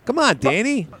agenda? Come on,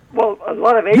 Danny. Well, a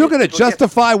lot of you're going to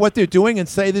justify what they're doing and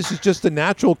say this is just the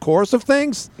natural course of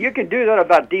things? You can do that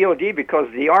about DOD, because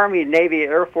the Army, Navy,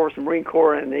 Air Force, and Marine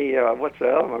Corps, and the what's the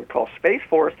other one called Space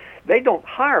Force, they don't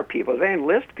hire people. They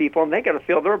enlist people, and they got to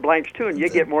fill their blanks too, and you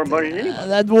get more money than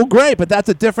anybody. Well, great, but that's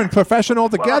a different profession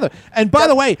altogether. And by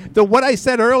the way, what I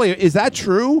said earlier, is that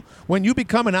true? When you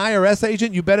become an IRS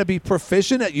agent, you better be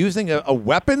proficient at using a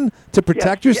weapon to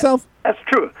protect yourself? That's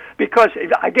true, because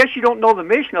I guess you don't know the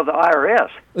mission of the IRS.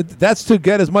 That's to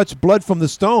get as much blood from the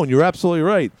stone. You're absolutely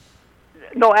right.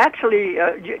 No, actually,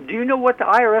 do you know what the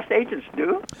IRS agents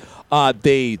do?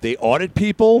 They audit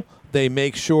people. They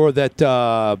make sure that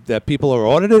that people are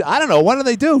audited. I don't know. What do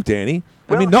they do, Danny?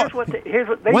 Well, I mean, here's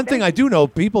what they one thing I do know,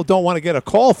 people don't want to get a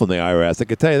call from the IRS. I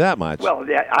can tell you that much. Well,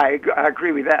 I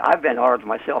agree with that. I've been audited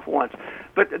myself once.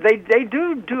 But they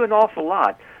do an awful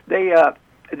lot. They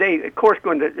of course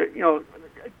go into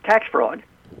tax fraud.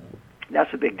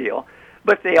 That's a big deal.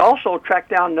 But they also track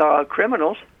down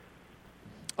criminals.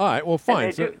 All right, well,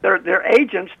 fine. They're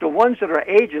agents, the ones that are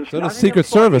agents. So the Secret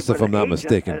Service, if I'm not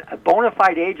mistaken. A bona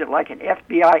fide agent, like an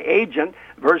FBI agent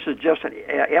versus just an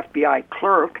FBI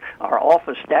clerk or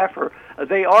office staffer,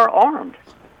 they are armed.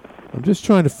 I'm just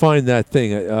trying to find that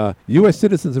thing. U.S.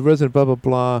 citizens and resident, blah, blah,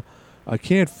 blah. I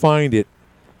can't find it.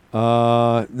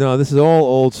 No, this is all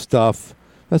old stuff.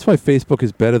 That's why Facebook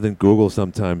is better than Google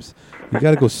sometimes. You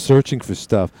got to go searching for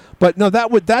stuff. But no,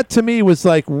 that to me was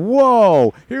like,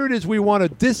 whoa, here it is. We want to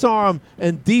disarm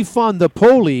and defund the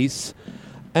police,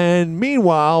 and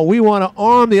meanwhile, we want to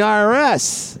arm the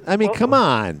IRS. I mean, come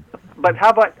on. But how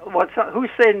about how about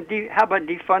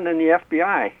defunding the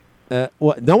FBI?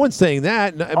 Well, no one's saying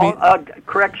that. No, I mean,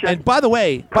 correction. And by the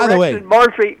way,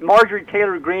 Marjorie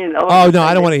Taylor Greene. And oh no,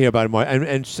 I don't want to hear about it more.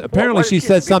 And apparently she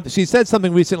said something. She said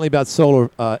something recently about solar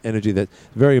energy that's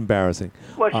very embarrassing.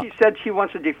 Well, she said she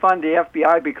wants to defund the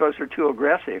FBI because they're too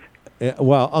aggressive.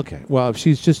 Well, okay. Well,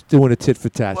 she's just doing a tit for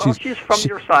tat. Well, she's from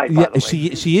your side, by the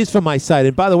way. She is from my side.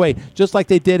 And by the way, just like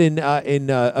they did in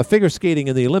figure skating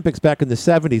in the Olympics back in the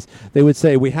 70s, they would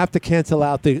say we have to cancel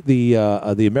out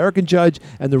the American judge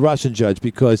and the Russian judge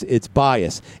because it's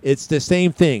bias. It's the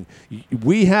same thing.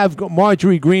 We have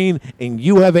Marjorie Greene and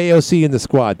you have AOC in the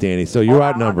squad, Danny. So you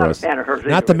outnumber us.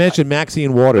 Not to mention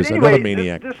Maxine Waters, anyway, another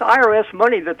maniac. This IRS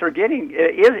money that they're getting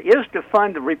is to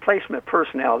fund the replacement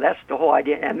personnel. That's the whole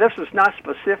idea. And this is not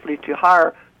specifically to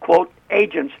hire, quote,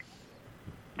 agents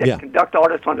that conduct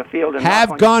audits on the field. And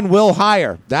have gun will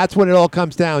hire. That's what it all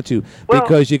comes down to.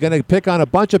 Because you're going to pick on a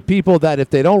bunch of people that if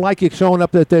they don't like you showing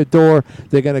up at their door,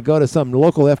 they're going to go to some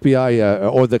local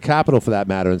FBI or the Capitol for that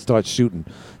matter and start shooting.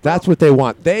 That's what they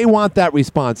want. They want that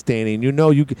response, Danny. And you know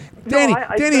you... Danny,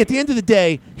 at the end of the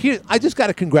day, here I just got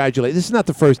to congratulate. This is not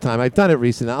the first time. I've done it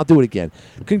recently. I'll do it again.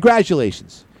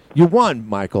 Congratulations. You won,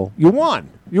 Michael. You won.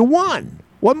 You won.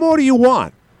 What more do you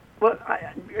want? Well,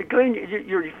 Glenn,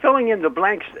 you're filling in the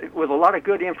blanks with a lot of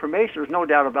good information. There's no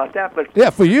doubt about that. But yeah,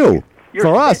 for you.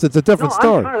 For us, it's a different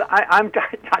story.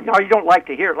 No, you don't like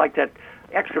to hear it like that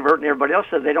extrovert and everybody else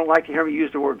says they don't like to hear me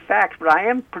use the word facts, but I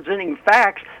am presenting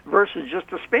facts versus just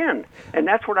a spin. And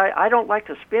that's what I don't like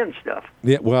to spin stuff.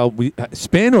 Yeah, well,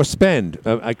 spin or spend?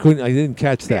 I didn't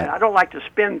catch that. Yeah, I don't like to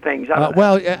spin things.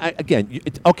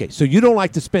 Okay, so you don't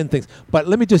like to spin things, but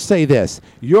let me just say this.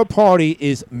 Your party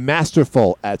is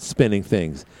masterful at spinning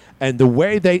things. And the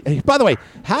way by the way,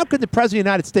 how could the President of the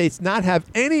United States not have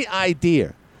any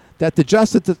idea that the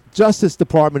Justice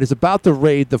Department is about to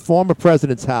raid the former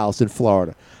president's house in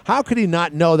Florida? How could he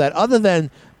not know that other than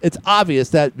it's obvious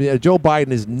that Joe Biden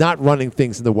is not running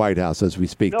things in the White House as we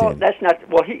speak? No, that's not.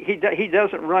 Well, he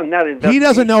doesn't run that investigation. He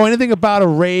doesn't know anything about a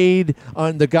raid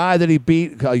on the guy that he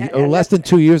beat less than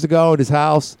 2 years ago at his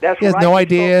house. He has no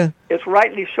idea. It's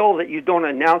rightly so that you don't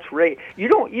announce raid. You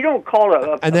don't call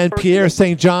And then Pierre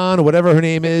St. John, or whatever her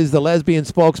name is, the lesbian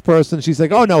spokesperson, she's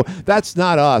like, oh, no, that's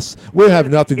not us. We have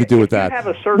nothing to do with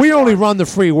that. We only run the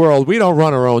free world. We don't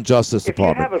run our own Justice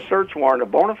Department. If you have a search warrant, a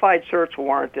bona fide search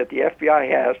warrant that the FBI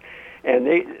has, and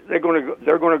they're going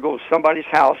to go to somebody's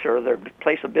house or their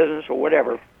place of business or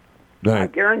whatever, right. I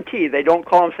guarantee they don't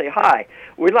call and say, hi,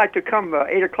 we'd like to come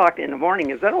 8 o'clock in the morning.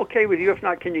 Is that okay with you? If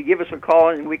not, can you give us a call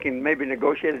and we can maybe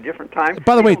negotiate a different time?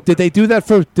 By the way, did they do that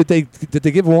did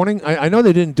they give warning? I know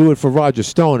they didn't do it for Roger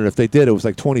Stone, and if they did, it was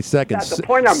like 20 seconds. The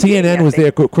point CNN was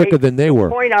there quicker than they were.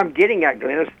 The point I'm getting at,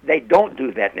 Glenn, is they don't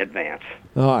do that in advance.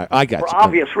 All right, I got you. For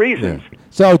obvious reasons. Yeah.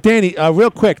 So, Danny,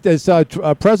 real quick, does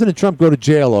President Trump go to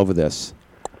jail over this?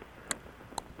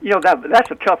 You know,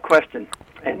 that's a tough question.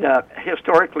 And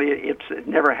historically, it's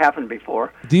never happened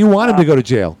before. Do you want him to go to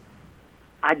jail?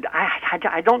 I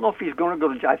don't know if he's going to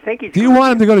go to jail. I think he's. Do you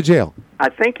want him to go to jail? I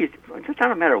think it's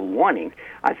not a matter of wanting.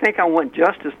 I think I want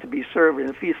justice to be served, and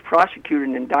if he's prosecuted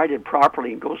and indicted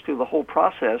properly and goes through the whole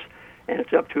process, and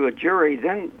it's up to a jury,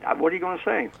 then what are you going to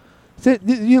say?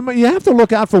 You have to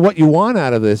look out for what you want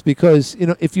out of this, because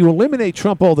if you eliminate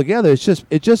Trump altogether, it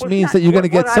just means that you're going to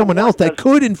get someone else that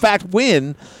could in fact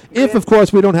win, if of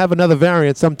course we don't have another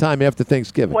variant sometime after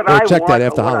Thanksgiving. Check that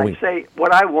after Halloween.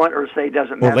 What I want or say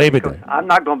doesn't matter. Labor Day. I'm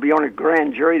not going to be on a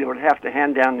grand jury that would have to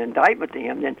hand down an indictment to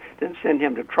him, then send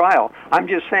him to trial. I'm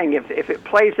just saying if it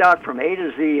plays out from A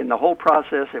to Z in the whole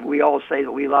process, and we all say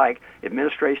that we like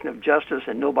administration of justice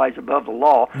and nobody's above the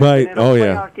law, right? Oh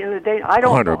yeah. At the end of the day, I'm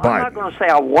not going to say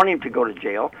I want him to go to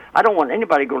jail. I don't want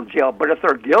anybody to go to jail. But if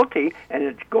they're guilty and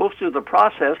it goes through the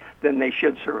process, then they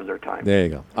should serve their time. There you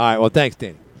go. All right. Well, thanks,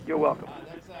 Danny. You're welcome.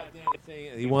 That's Danny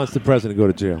saying he wants the president to go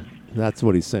to jail. That's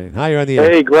what he's saying. Hi, you're on the air.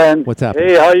 Hey, Glenn. What's happening?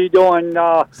 Hey, how you doing?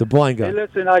 It's a blind guy. Hey,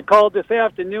 listen, I called this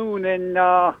afternoon,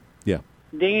 and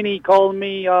Danny called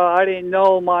me. I didn't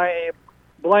know my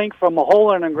blank from a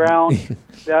hole in the ground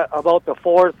about the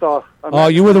fourth. Oh,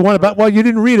 you were the one about. Well, you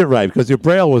didn't read it right because your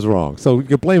braille was wrong, so you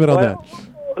can blame it on that.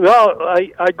 Well,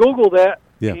 I googled that,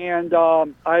 yeah. And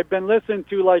I've been listening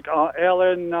to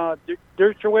Alan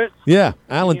Dershowitz. Yeah,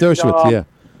 Alan Dershowitz. Yeah.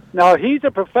 Now he's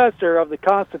a professor of the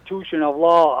Constitution of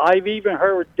Law. I've even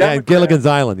heard Gilligan's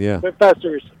Island. Yeah.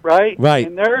 Professors, right? Right.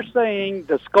 And they're saying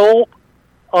the scope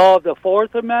of the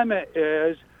Fourth Amendment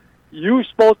is you're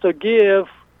supposed to give.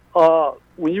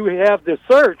 When you have the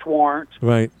search warrant,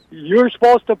 right, you're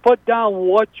supposed to put down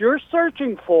what you're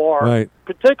searching for, right,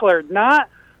 particular, not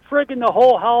friggin' the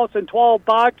whole house and 12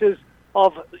 boxes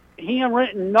of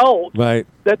handwritten notes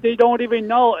that they don't even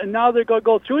know, and now they're going to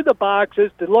go through the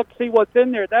boxes to see what's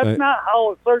in there. That's not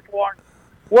how a search warrant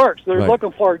works. They're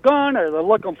looking for a gun, or they're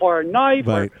looking for a knife,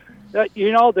 or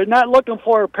they're not looking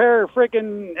for a pair of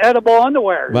freaking edible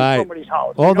underwear in somebody's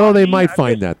house. Although they might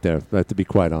find that there, to be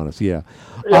quite honest. Yeah.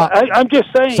 I'm just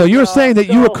saying. So you're saying that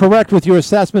you were correct with your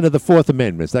assessment of the Fourth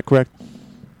Amendment. Is that correct?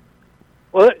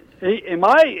 Well,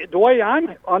 the way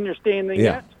I'm understanding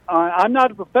it, I'm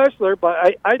not a professor,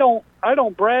 but I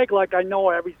don't brag like I know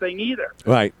everything either.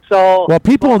 Right. So, well,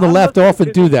 people on the left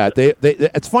often do that. They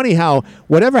it's funny how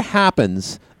whatever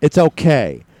happens, it's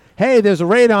okay. Hey, there's a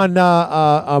raid on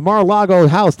Mar-a-Lago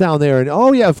house down there, and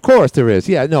oh yeah, of course there is.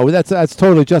 Yeah, no, that's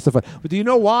totally justified. But do you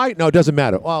know why? No, it doesn't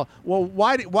matter. Well,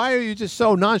 why are you just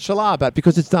so nonchalant about it?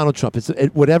 Because it's Donald Trump.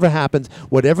 Whatever happens,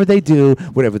 whatever they do,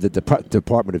 whatever the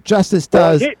Department of Justice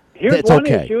does, here's it's one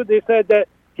okay. issue. They said that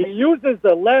he uses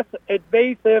the less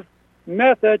invasive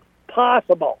method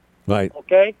possible. Right.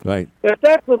 Okay. Right. If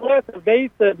that's the less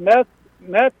invasive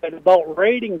method about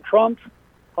raiding Trump's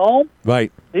home,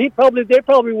 right? They probably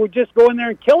would just go in there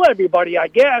and kill everybody, I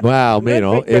guess. Well,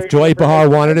 if Joy Behar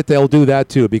wanted it, they'll do that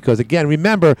too. Because again,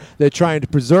 remember, they're trying to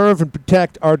preserve and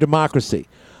protect our democracy.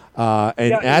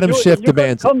 And Adam Schiff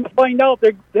demands. Come to find out,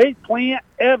 they plant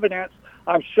evidence.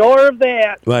 I'm sure of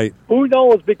that. Right. Who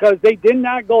knows? Because they did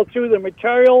not go through the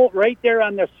material right there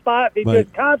on the spot. They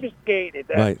just confiscated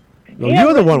it. Right. Well,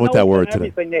 you're the one with that word today.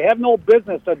 They have no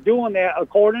business of doing that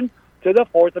according to the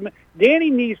Fourth Amendment. Danny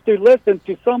needs to listen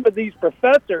to some of these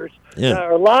professors that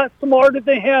are a lot smarter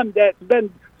than him, that's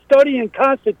been studying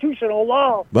constitutional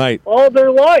law all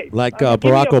their life. Like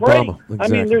Barack Obama. Exactly. I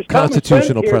mean, there's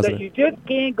constitutional common sense here president. that you just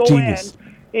can't go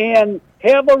in and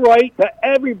have a right to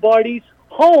everybody's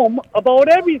home about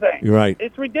everything. You're right.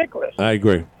 It's ridiculous. I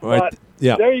agree. Right.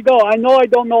 Yeah. There you go. I know I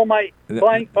don't know my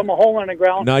blank from a hole in the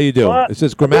ground. No, you do. It's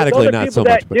just grammatically not so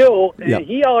much. But do, and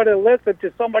he ought to listen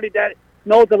to somebody that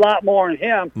knows a lot more than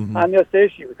him on this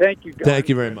issue. Thank you, guys. Thank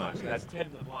you very much. That's Tim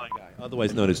the Blind Guy,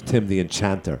 otherwise known as Tim the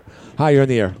Enchanter. Hi, you're in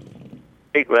the air.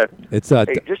 Hey, Glenn. It's hey,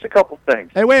 just a couple things.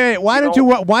 Hey, wait. Why didn't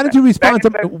you respond to?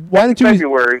 Why didn't you?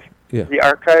 February. The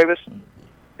archivist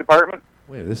department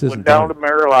went down to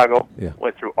Mar-a-Lago.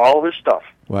 Went through all his stuff.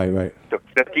 Right. Took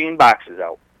 15 boxes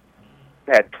out.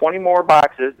 Had 20 more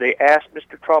boxes. They asked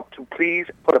Mr. Trump to please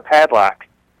put a padlock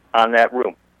on that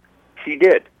room. He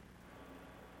did.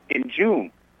 In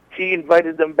June, he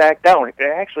invited them back down.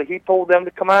 Actually, he told them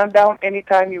to come on down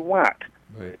anytime you want.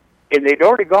 Right. And they'd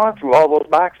already gone through all those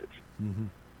boxes.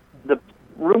 The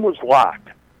room was locked.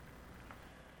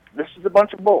 This is a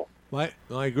bunch of bull. I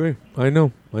agree. I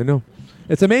know.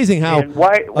 It's amazing how. And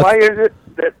why is it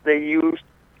that they used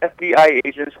FBI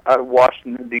agents out of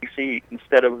Washington, D.C.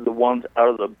 instead of the ones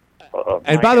out of the...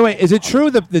 and by the way, is it true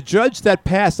that the judge that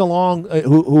passed along,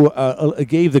 who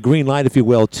gave the green light, if you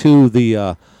will, to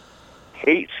the...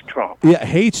 hates Trump. Yeah,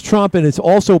 hates Trump, and it's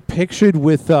also pictured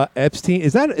with Epstein.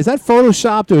 Is that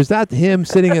photoshopped, or is that him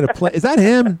sitting in a plane? Is that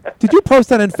him? Did you post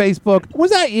that on Facebook?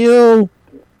 Was that you?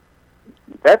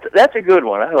 That's a good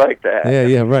one. I like that.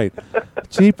 Yeah, right.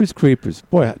 Jeepers creepers.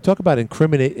 Boy, talk about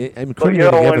incriminating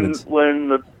evidence.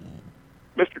 When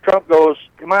Mr. Trump goes,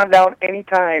 come on down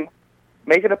anytime,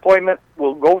 make an appointment,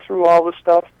 we'll go through all this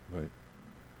stuff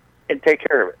and take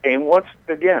care of it. And once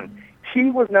again, he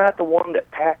was not the one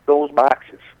that packed those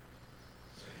boxes.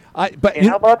 But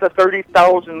how about the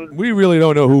 30,000? We really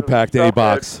don't know who packed any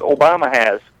box. Obama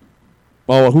has.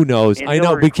 Oh, who knows? I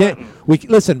know. We can't.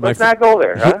 Listen. Let's not go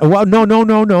there. Huh? Well, no.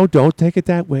 Don't take it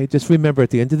that way. Just remember, at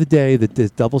the end of the day, that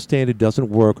this double standard doesn't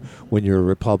work when you're a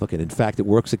Republican. In fact, it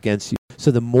works against you.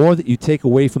 So the more that you take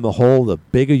away from the hole, the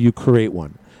bigger you create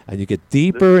one. And you get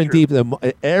deeper and deeper.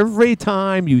 Every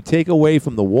time you take away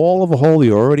from the wall of a hole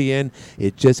you're already in,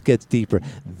 it just gets deeper.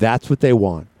 That's what they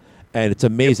want. And it's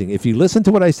amazing. If you listen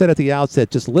to what I said at the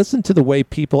outset, just listen to the way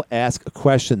people ask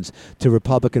questions to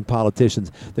Republican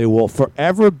politicians. They will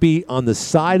forever be on the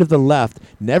side of the left.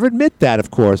 Never admit that,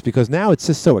 of course, because now it's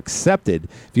just so accepted.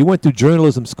 If you went through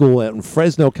journalism school in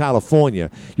Fresno, California,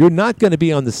 you're not going to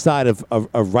be on the side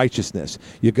of righteousness.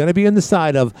 You're going to be on the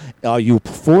side of, are you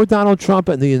for Donald Trump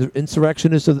and the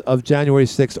insurrectionists of January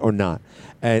 6th or not?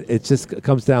 And it just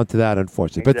comes down to that,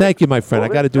 unfortunately. But thank you, my friend. I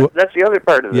got to do it. That's the other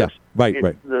part of this. Yeah, right.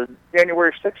 The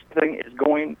January 6th thing is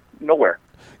going nowhere.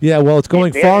 Yeah, well, it's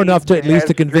going far enough to at least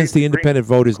to convince the independent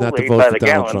voters not to vote for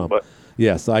Donald Trump.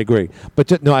 Yes, I agree.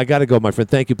 But no, I got to go, my friend.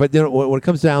 Thank you. But when it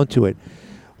comes down to it,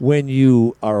 when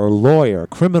you are a lawyer, a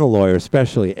criminal lawyer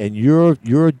especially, and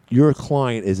your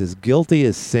client is as guilty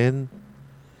as sin,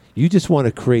 you just want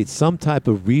to create some type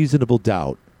of reasonable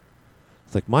doubt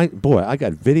It's like, I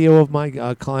got video of my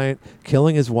client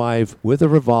killing his wife with a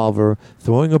revolver,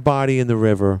 throwing a body in the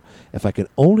river. If I can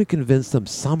only convince them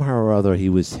somehow or other he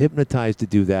was hypnotized to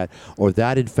do that, or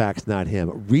that in fact's not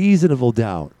him. Reasonable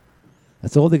doubt.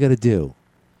 That's all they got to do.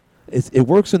 It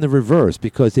works in the reverse,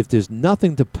 because if there's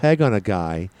nothing to peg on a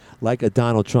guy like a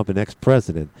Donald Trump, an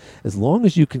ex-president, as long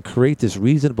as you can create this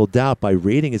reasonable doubt by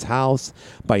raiding his house,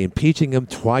 by impeaching him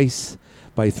twice,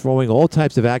 by throwing all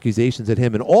types of accusations at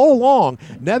him, and all along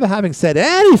never having said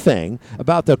anything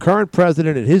about the current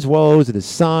president and his woes and his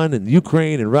son and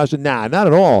Ukraine and Russia. Nah, not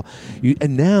at all.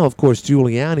 And now, of course,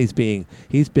 Giuliani's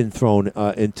he's been thrown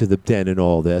into the den in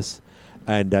all this.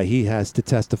 And he has to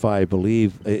testify, I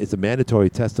believe. It's a mandatory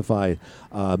visit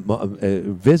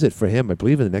for him, I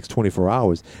believe, in the next 24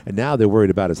 hours. And now they're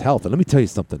worried about his health. And let me tell you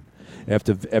something.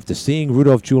 After seeing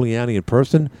Rudolph Giuliani in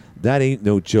person, that ain't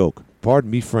no joke.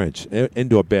 Pardon me French,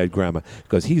 indoor bad grammar,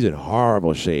 because he's in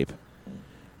horrible shape.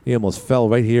 He almost fell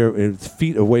right here,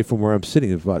 feet away from where I'm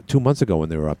sitting about 2 months ago when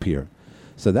they were up here.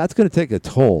 So that's going to take a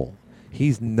toll.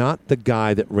 He's not the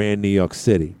guy that ran New York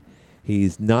City.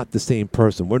 He's not the same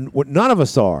person. None of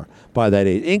us are by that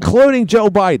age, including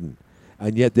Joe Biden.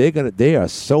 And yet they are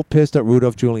so pissed at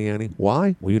Rudolph Giuliani.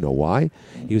 Why? Well, you know why.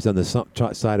 He was on the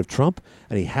side of Trump,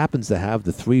 and he happens to have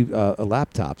the 3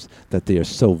 laptops that they are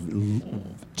so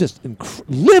just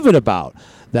livid about,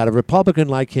 that a Republican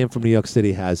like him from New York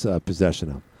City has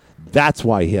possession of. That's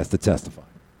why he has to testify.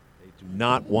 They do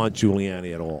not want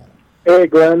Giuliani at all. Hey,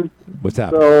 Glenn. What's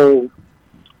happening? So,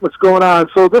 what's going on?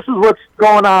 So this is what's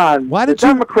going on. The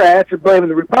Democrats are blaming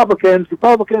the Republicans.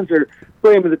 Republicans are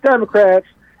blaming the Democrats.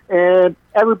 And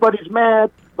everybody's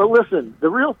mad. But listen, the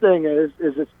real thing is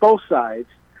it's both sides.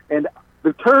 And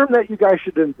the term that you guys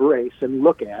should embrace and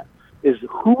look at is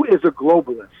who is a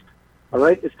globalist. All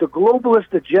right? It's the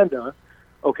globalist agenda.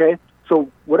 Okay?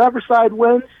 So whatever side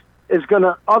wins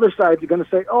other sides are going to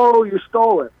say, oh, you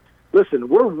stole it. Listen,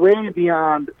 we're way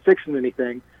beyond fixing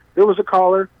anything. There was a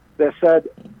caller that said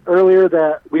earlier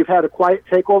that we've had a quiet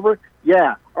takeover.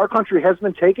 Yeah, our country has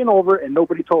been taken over, and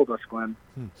nobody told us, Glenn.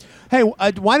 Hey,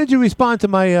 why did you respond to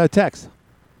my text?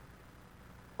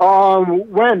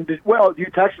 When? Do you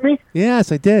text me?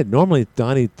 Yes, I did. Normally,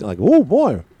 Donnie, oh,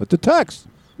 boy, what's the text?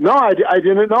 No, I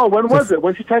didn't know. When was it?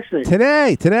 When she texted me?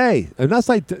 Today. Unless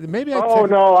maybe I... Oh,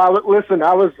 no, listen,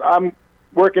 I'm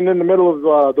working in the middle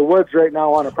of the woods right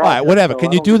now on a project. All right, whatever. So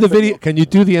Can you do the video? Can you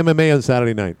do the MMA on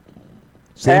Saturday night?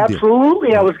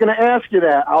 Absolutely. I was going to ask you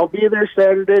that. I'll be there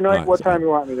Saturday night. Right, what time you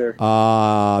want me there?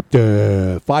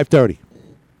 5:30.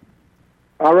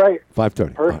 All right.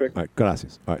 5:30. Perfect. All right.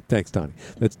 Gracias. All right. Thanks, Donnie.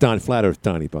 That's Don, Flat Earth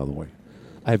Donnie, by the way.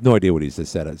 I have no idea what he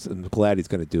just said. I'm glad he's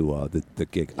going to do the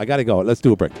gig. I got to go. Let's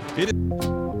do a break.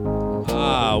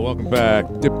 Welcome back.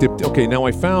 Dip. Okay, now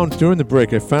during the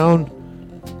break,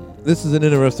 this is an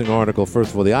interesting article.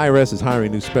 First of all, the IRS is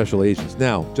hiring new special agents.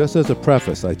 Now, just as a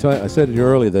preface, I said to you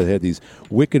earlier that they had these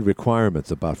wicked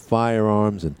requirements about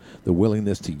firearms and the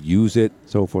willingness to use it,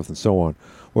 so forth and so on.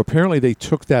 Well, apparently they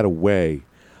took that away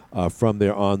from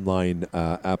their online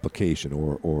application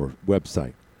or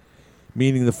website,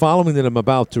 meaning the following that I'm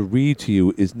about to read to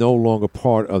you is no longer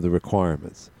part of the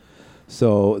requirements.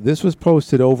 So this was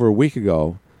posted over a week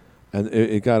ago, and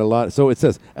it got a lot. So it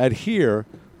says, adhere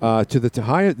to the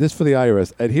higher, this for the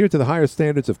IRS, adhere to the higher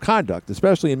standards of conduct,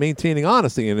 especially in maintaining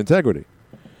honesty and integrity.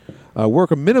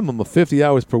 Work a minimum of 50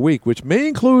 hours per week, which may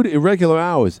include irregular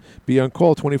hours. Be on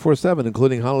call 24/7,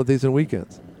 including holidays and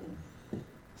weekends.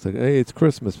 It's like, hey, it's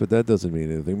Christmas, but that doesn't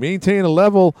mean anything. Maintain a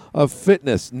level of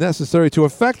fitness necessary to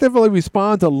effectively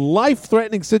respond to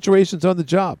life-threatening situations on the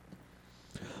job.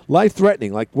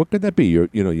 Life-threatening, like what could that be?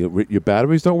 Your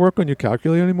batteries don't work on your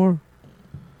calculator anymore.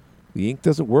 The ink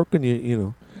doesn't work on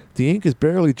the ink is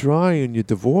barely dry in your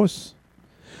divorce.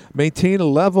 Maintain a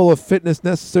level of fitness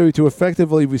necessary to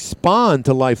effectively respond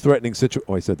to life-threatening situations.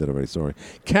 Oh, I said that already. Sorry.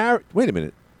 Wait a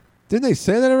minute. Didn't they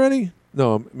say that already?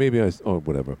 No, maybe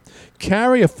whatever.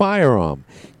 Carry a firearm.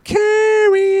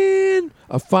 Carrying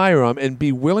a firearm and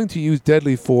be willing to use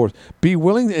deadly force. Be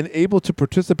willing and able to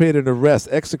participate in arrests,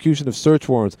 execution of search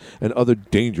warrants, and other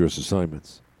dangerous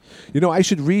assignments. I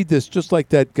should read this just like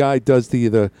that guy does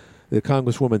the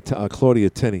Congresswoman Claudia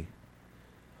Tenney.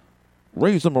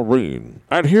 Raise a Marine.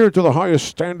 Adhere to the highest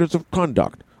standards of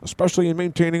conduct, especially in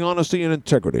maintaining honesty and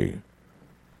integrity.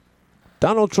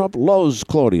 Donald Trump loves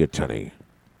Claudia Tenney.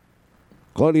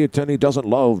 Claudia Tenney doesn't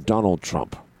love Donald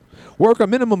Trump. Work a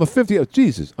minimum of 50 hours.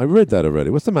 Jesus, I read that already.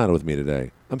 What's the matter with me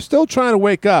today? I'm still trying to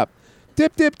wake up.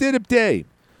 Dip, day.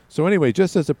 So anyway,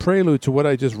 just as a prelude to what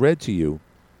I just read to you,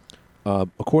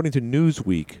 according to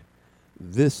Newsweek,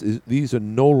 these are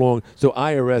no longer... So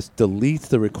IRS deletes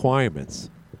the requirements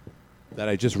that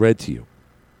I just read to you.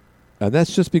 And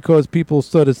that's just because people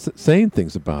started saying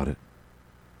things about it.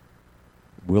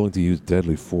 Willing to use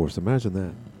deadly force. Imagine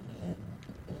that.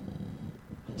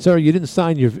 Sir, you didn't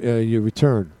sign your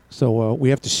return, so we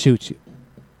have to shoot you.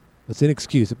 That's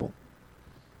inexcusable.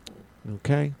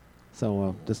 Okay?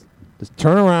 So just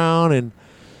turn around and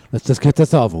let's just get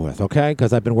this over with, okay?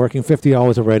 Because I've been working 50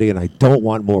 hours already, and I don't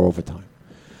want more overtime.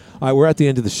 All right, we're at the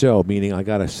end of the show, meaning I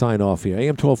got to sign off here.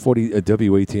 AM 1240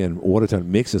 WATN,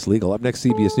 Watertown makes this legal. Up next,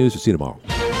 CBS News. We'll see you tomorrow.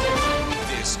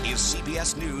 This is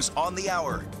CBS News on the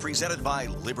Hour, presented by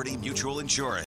Liberty Mutual Insurance.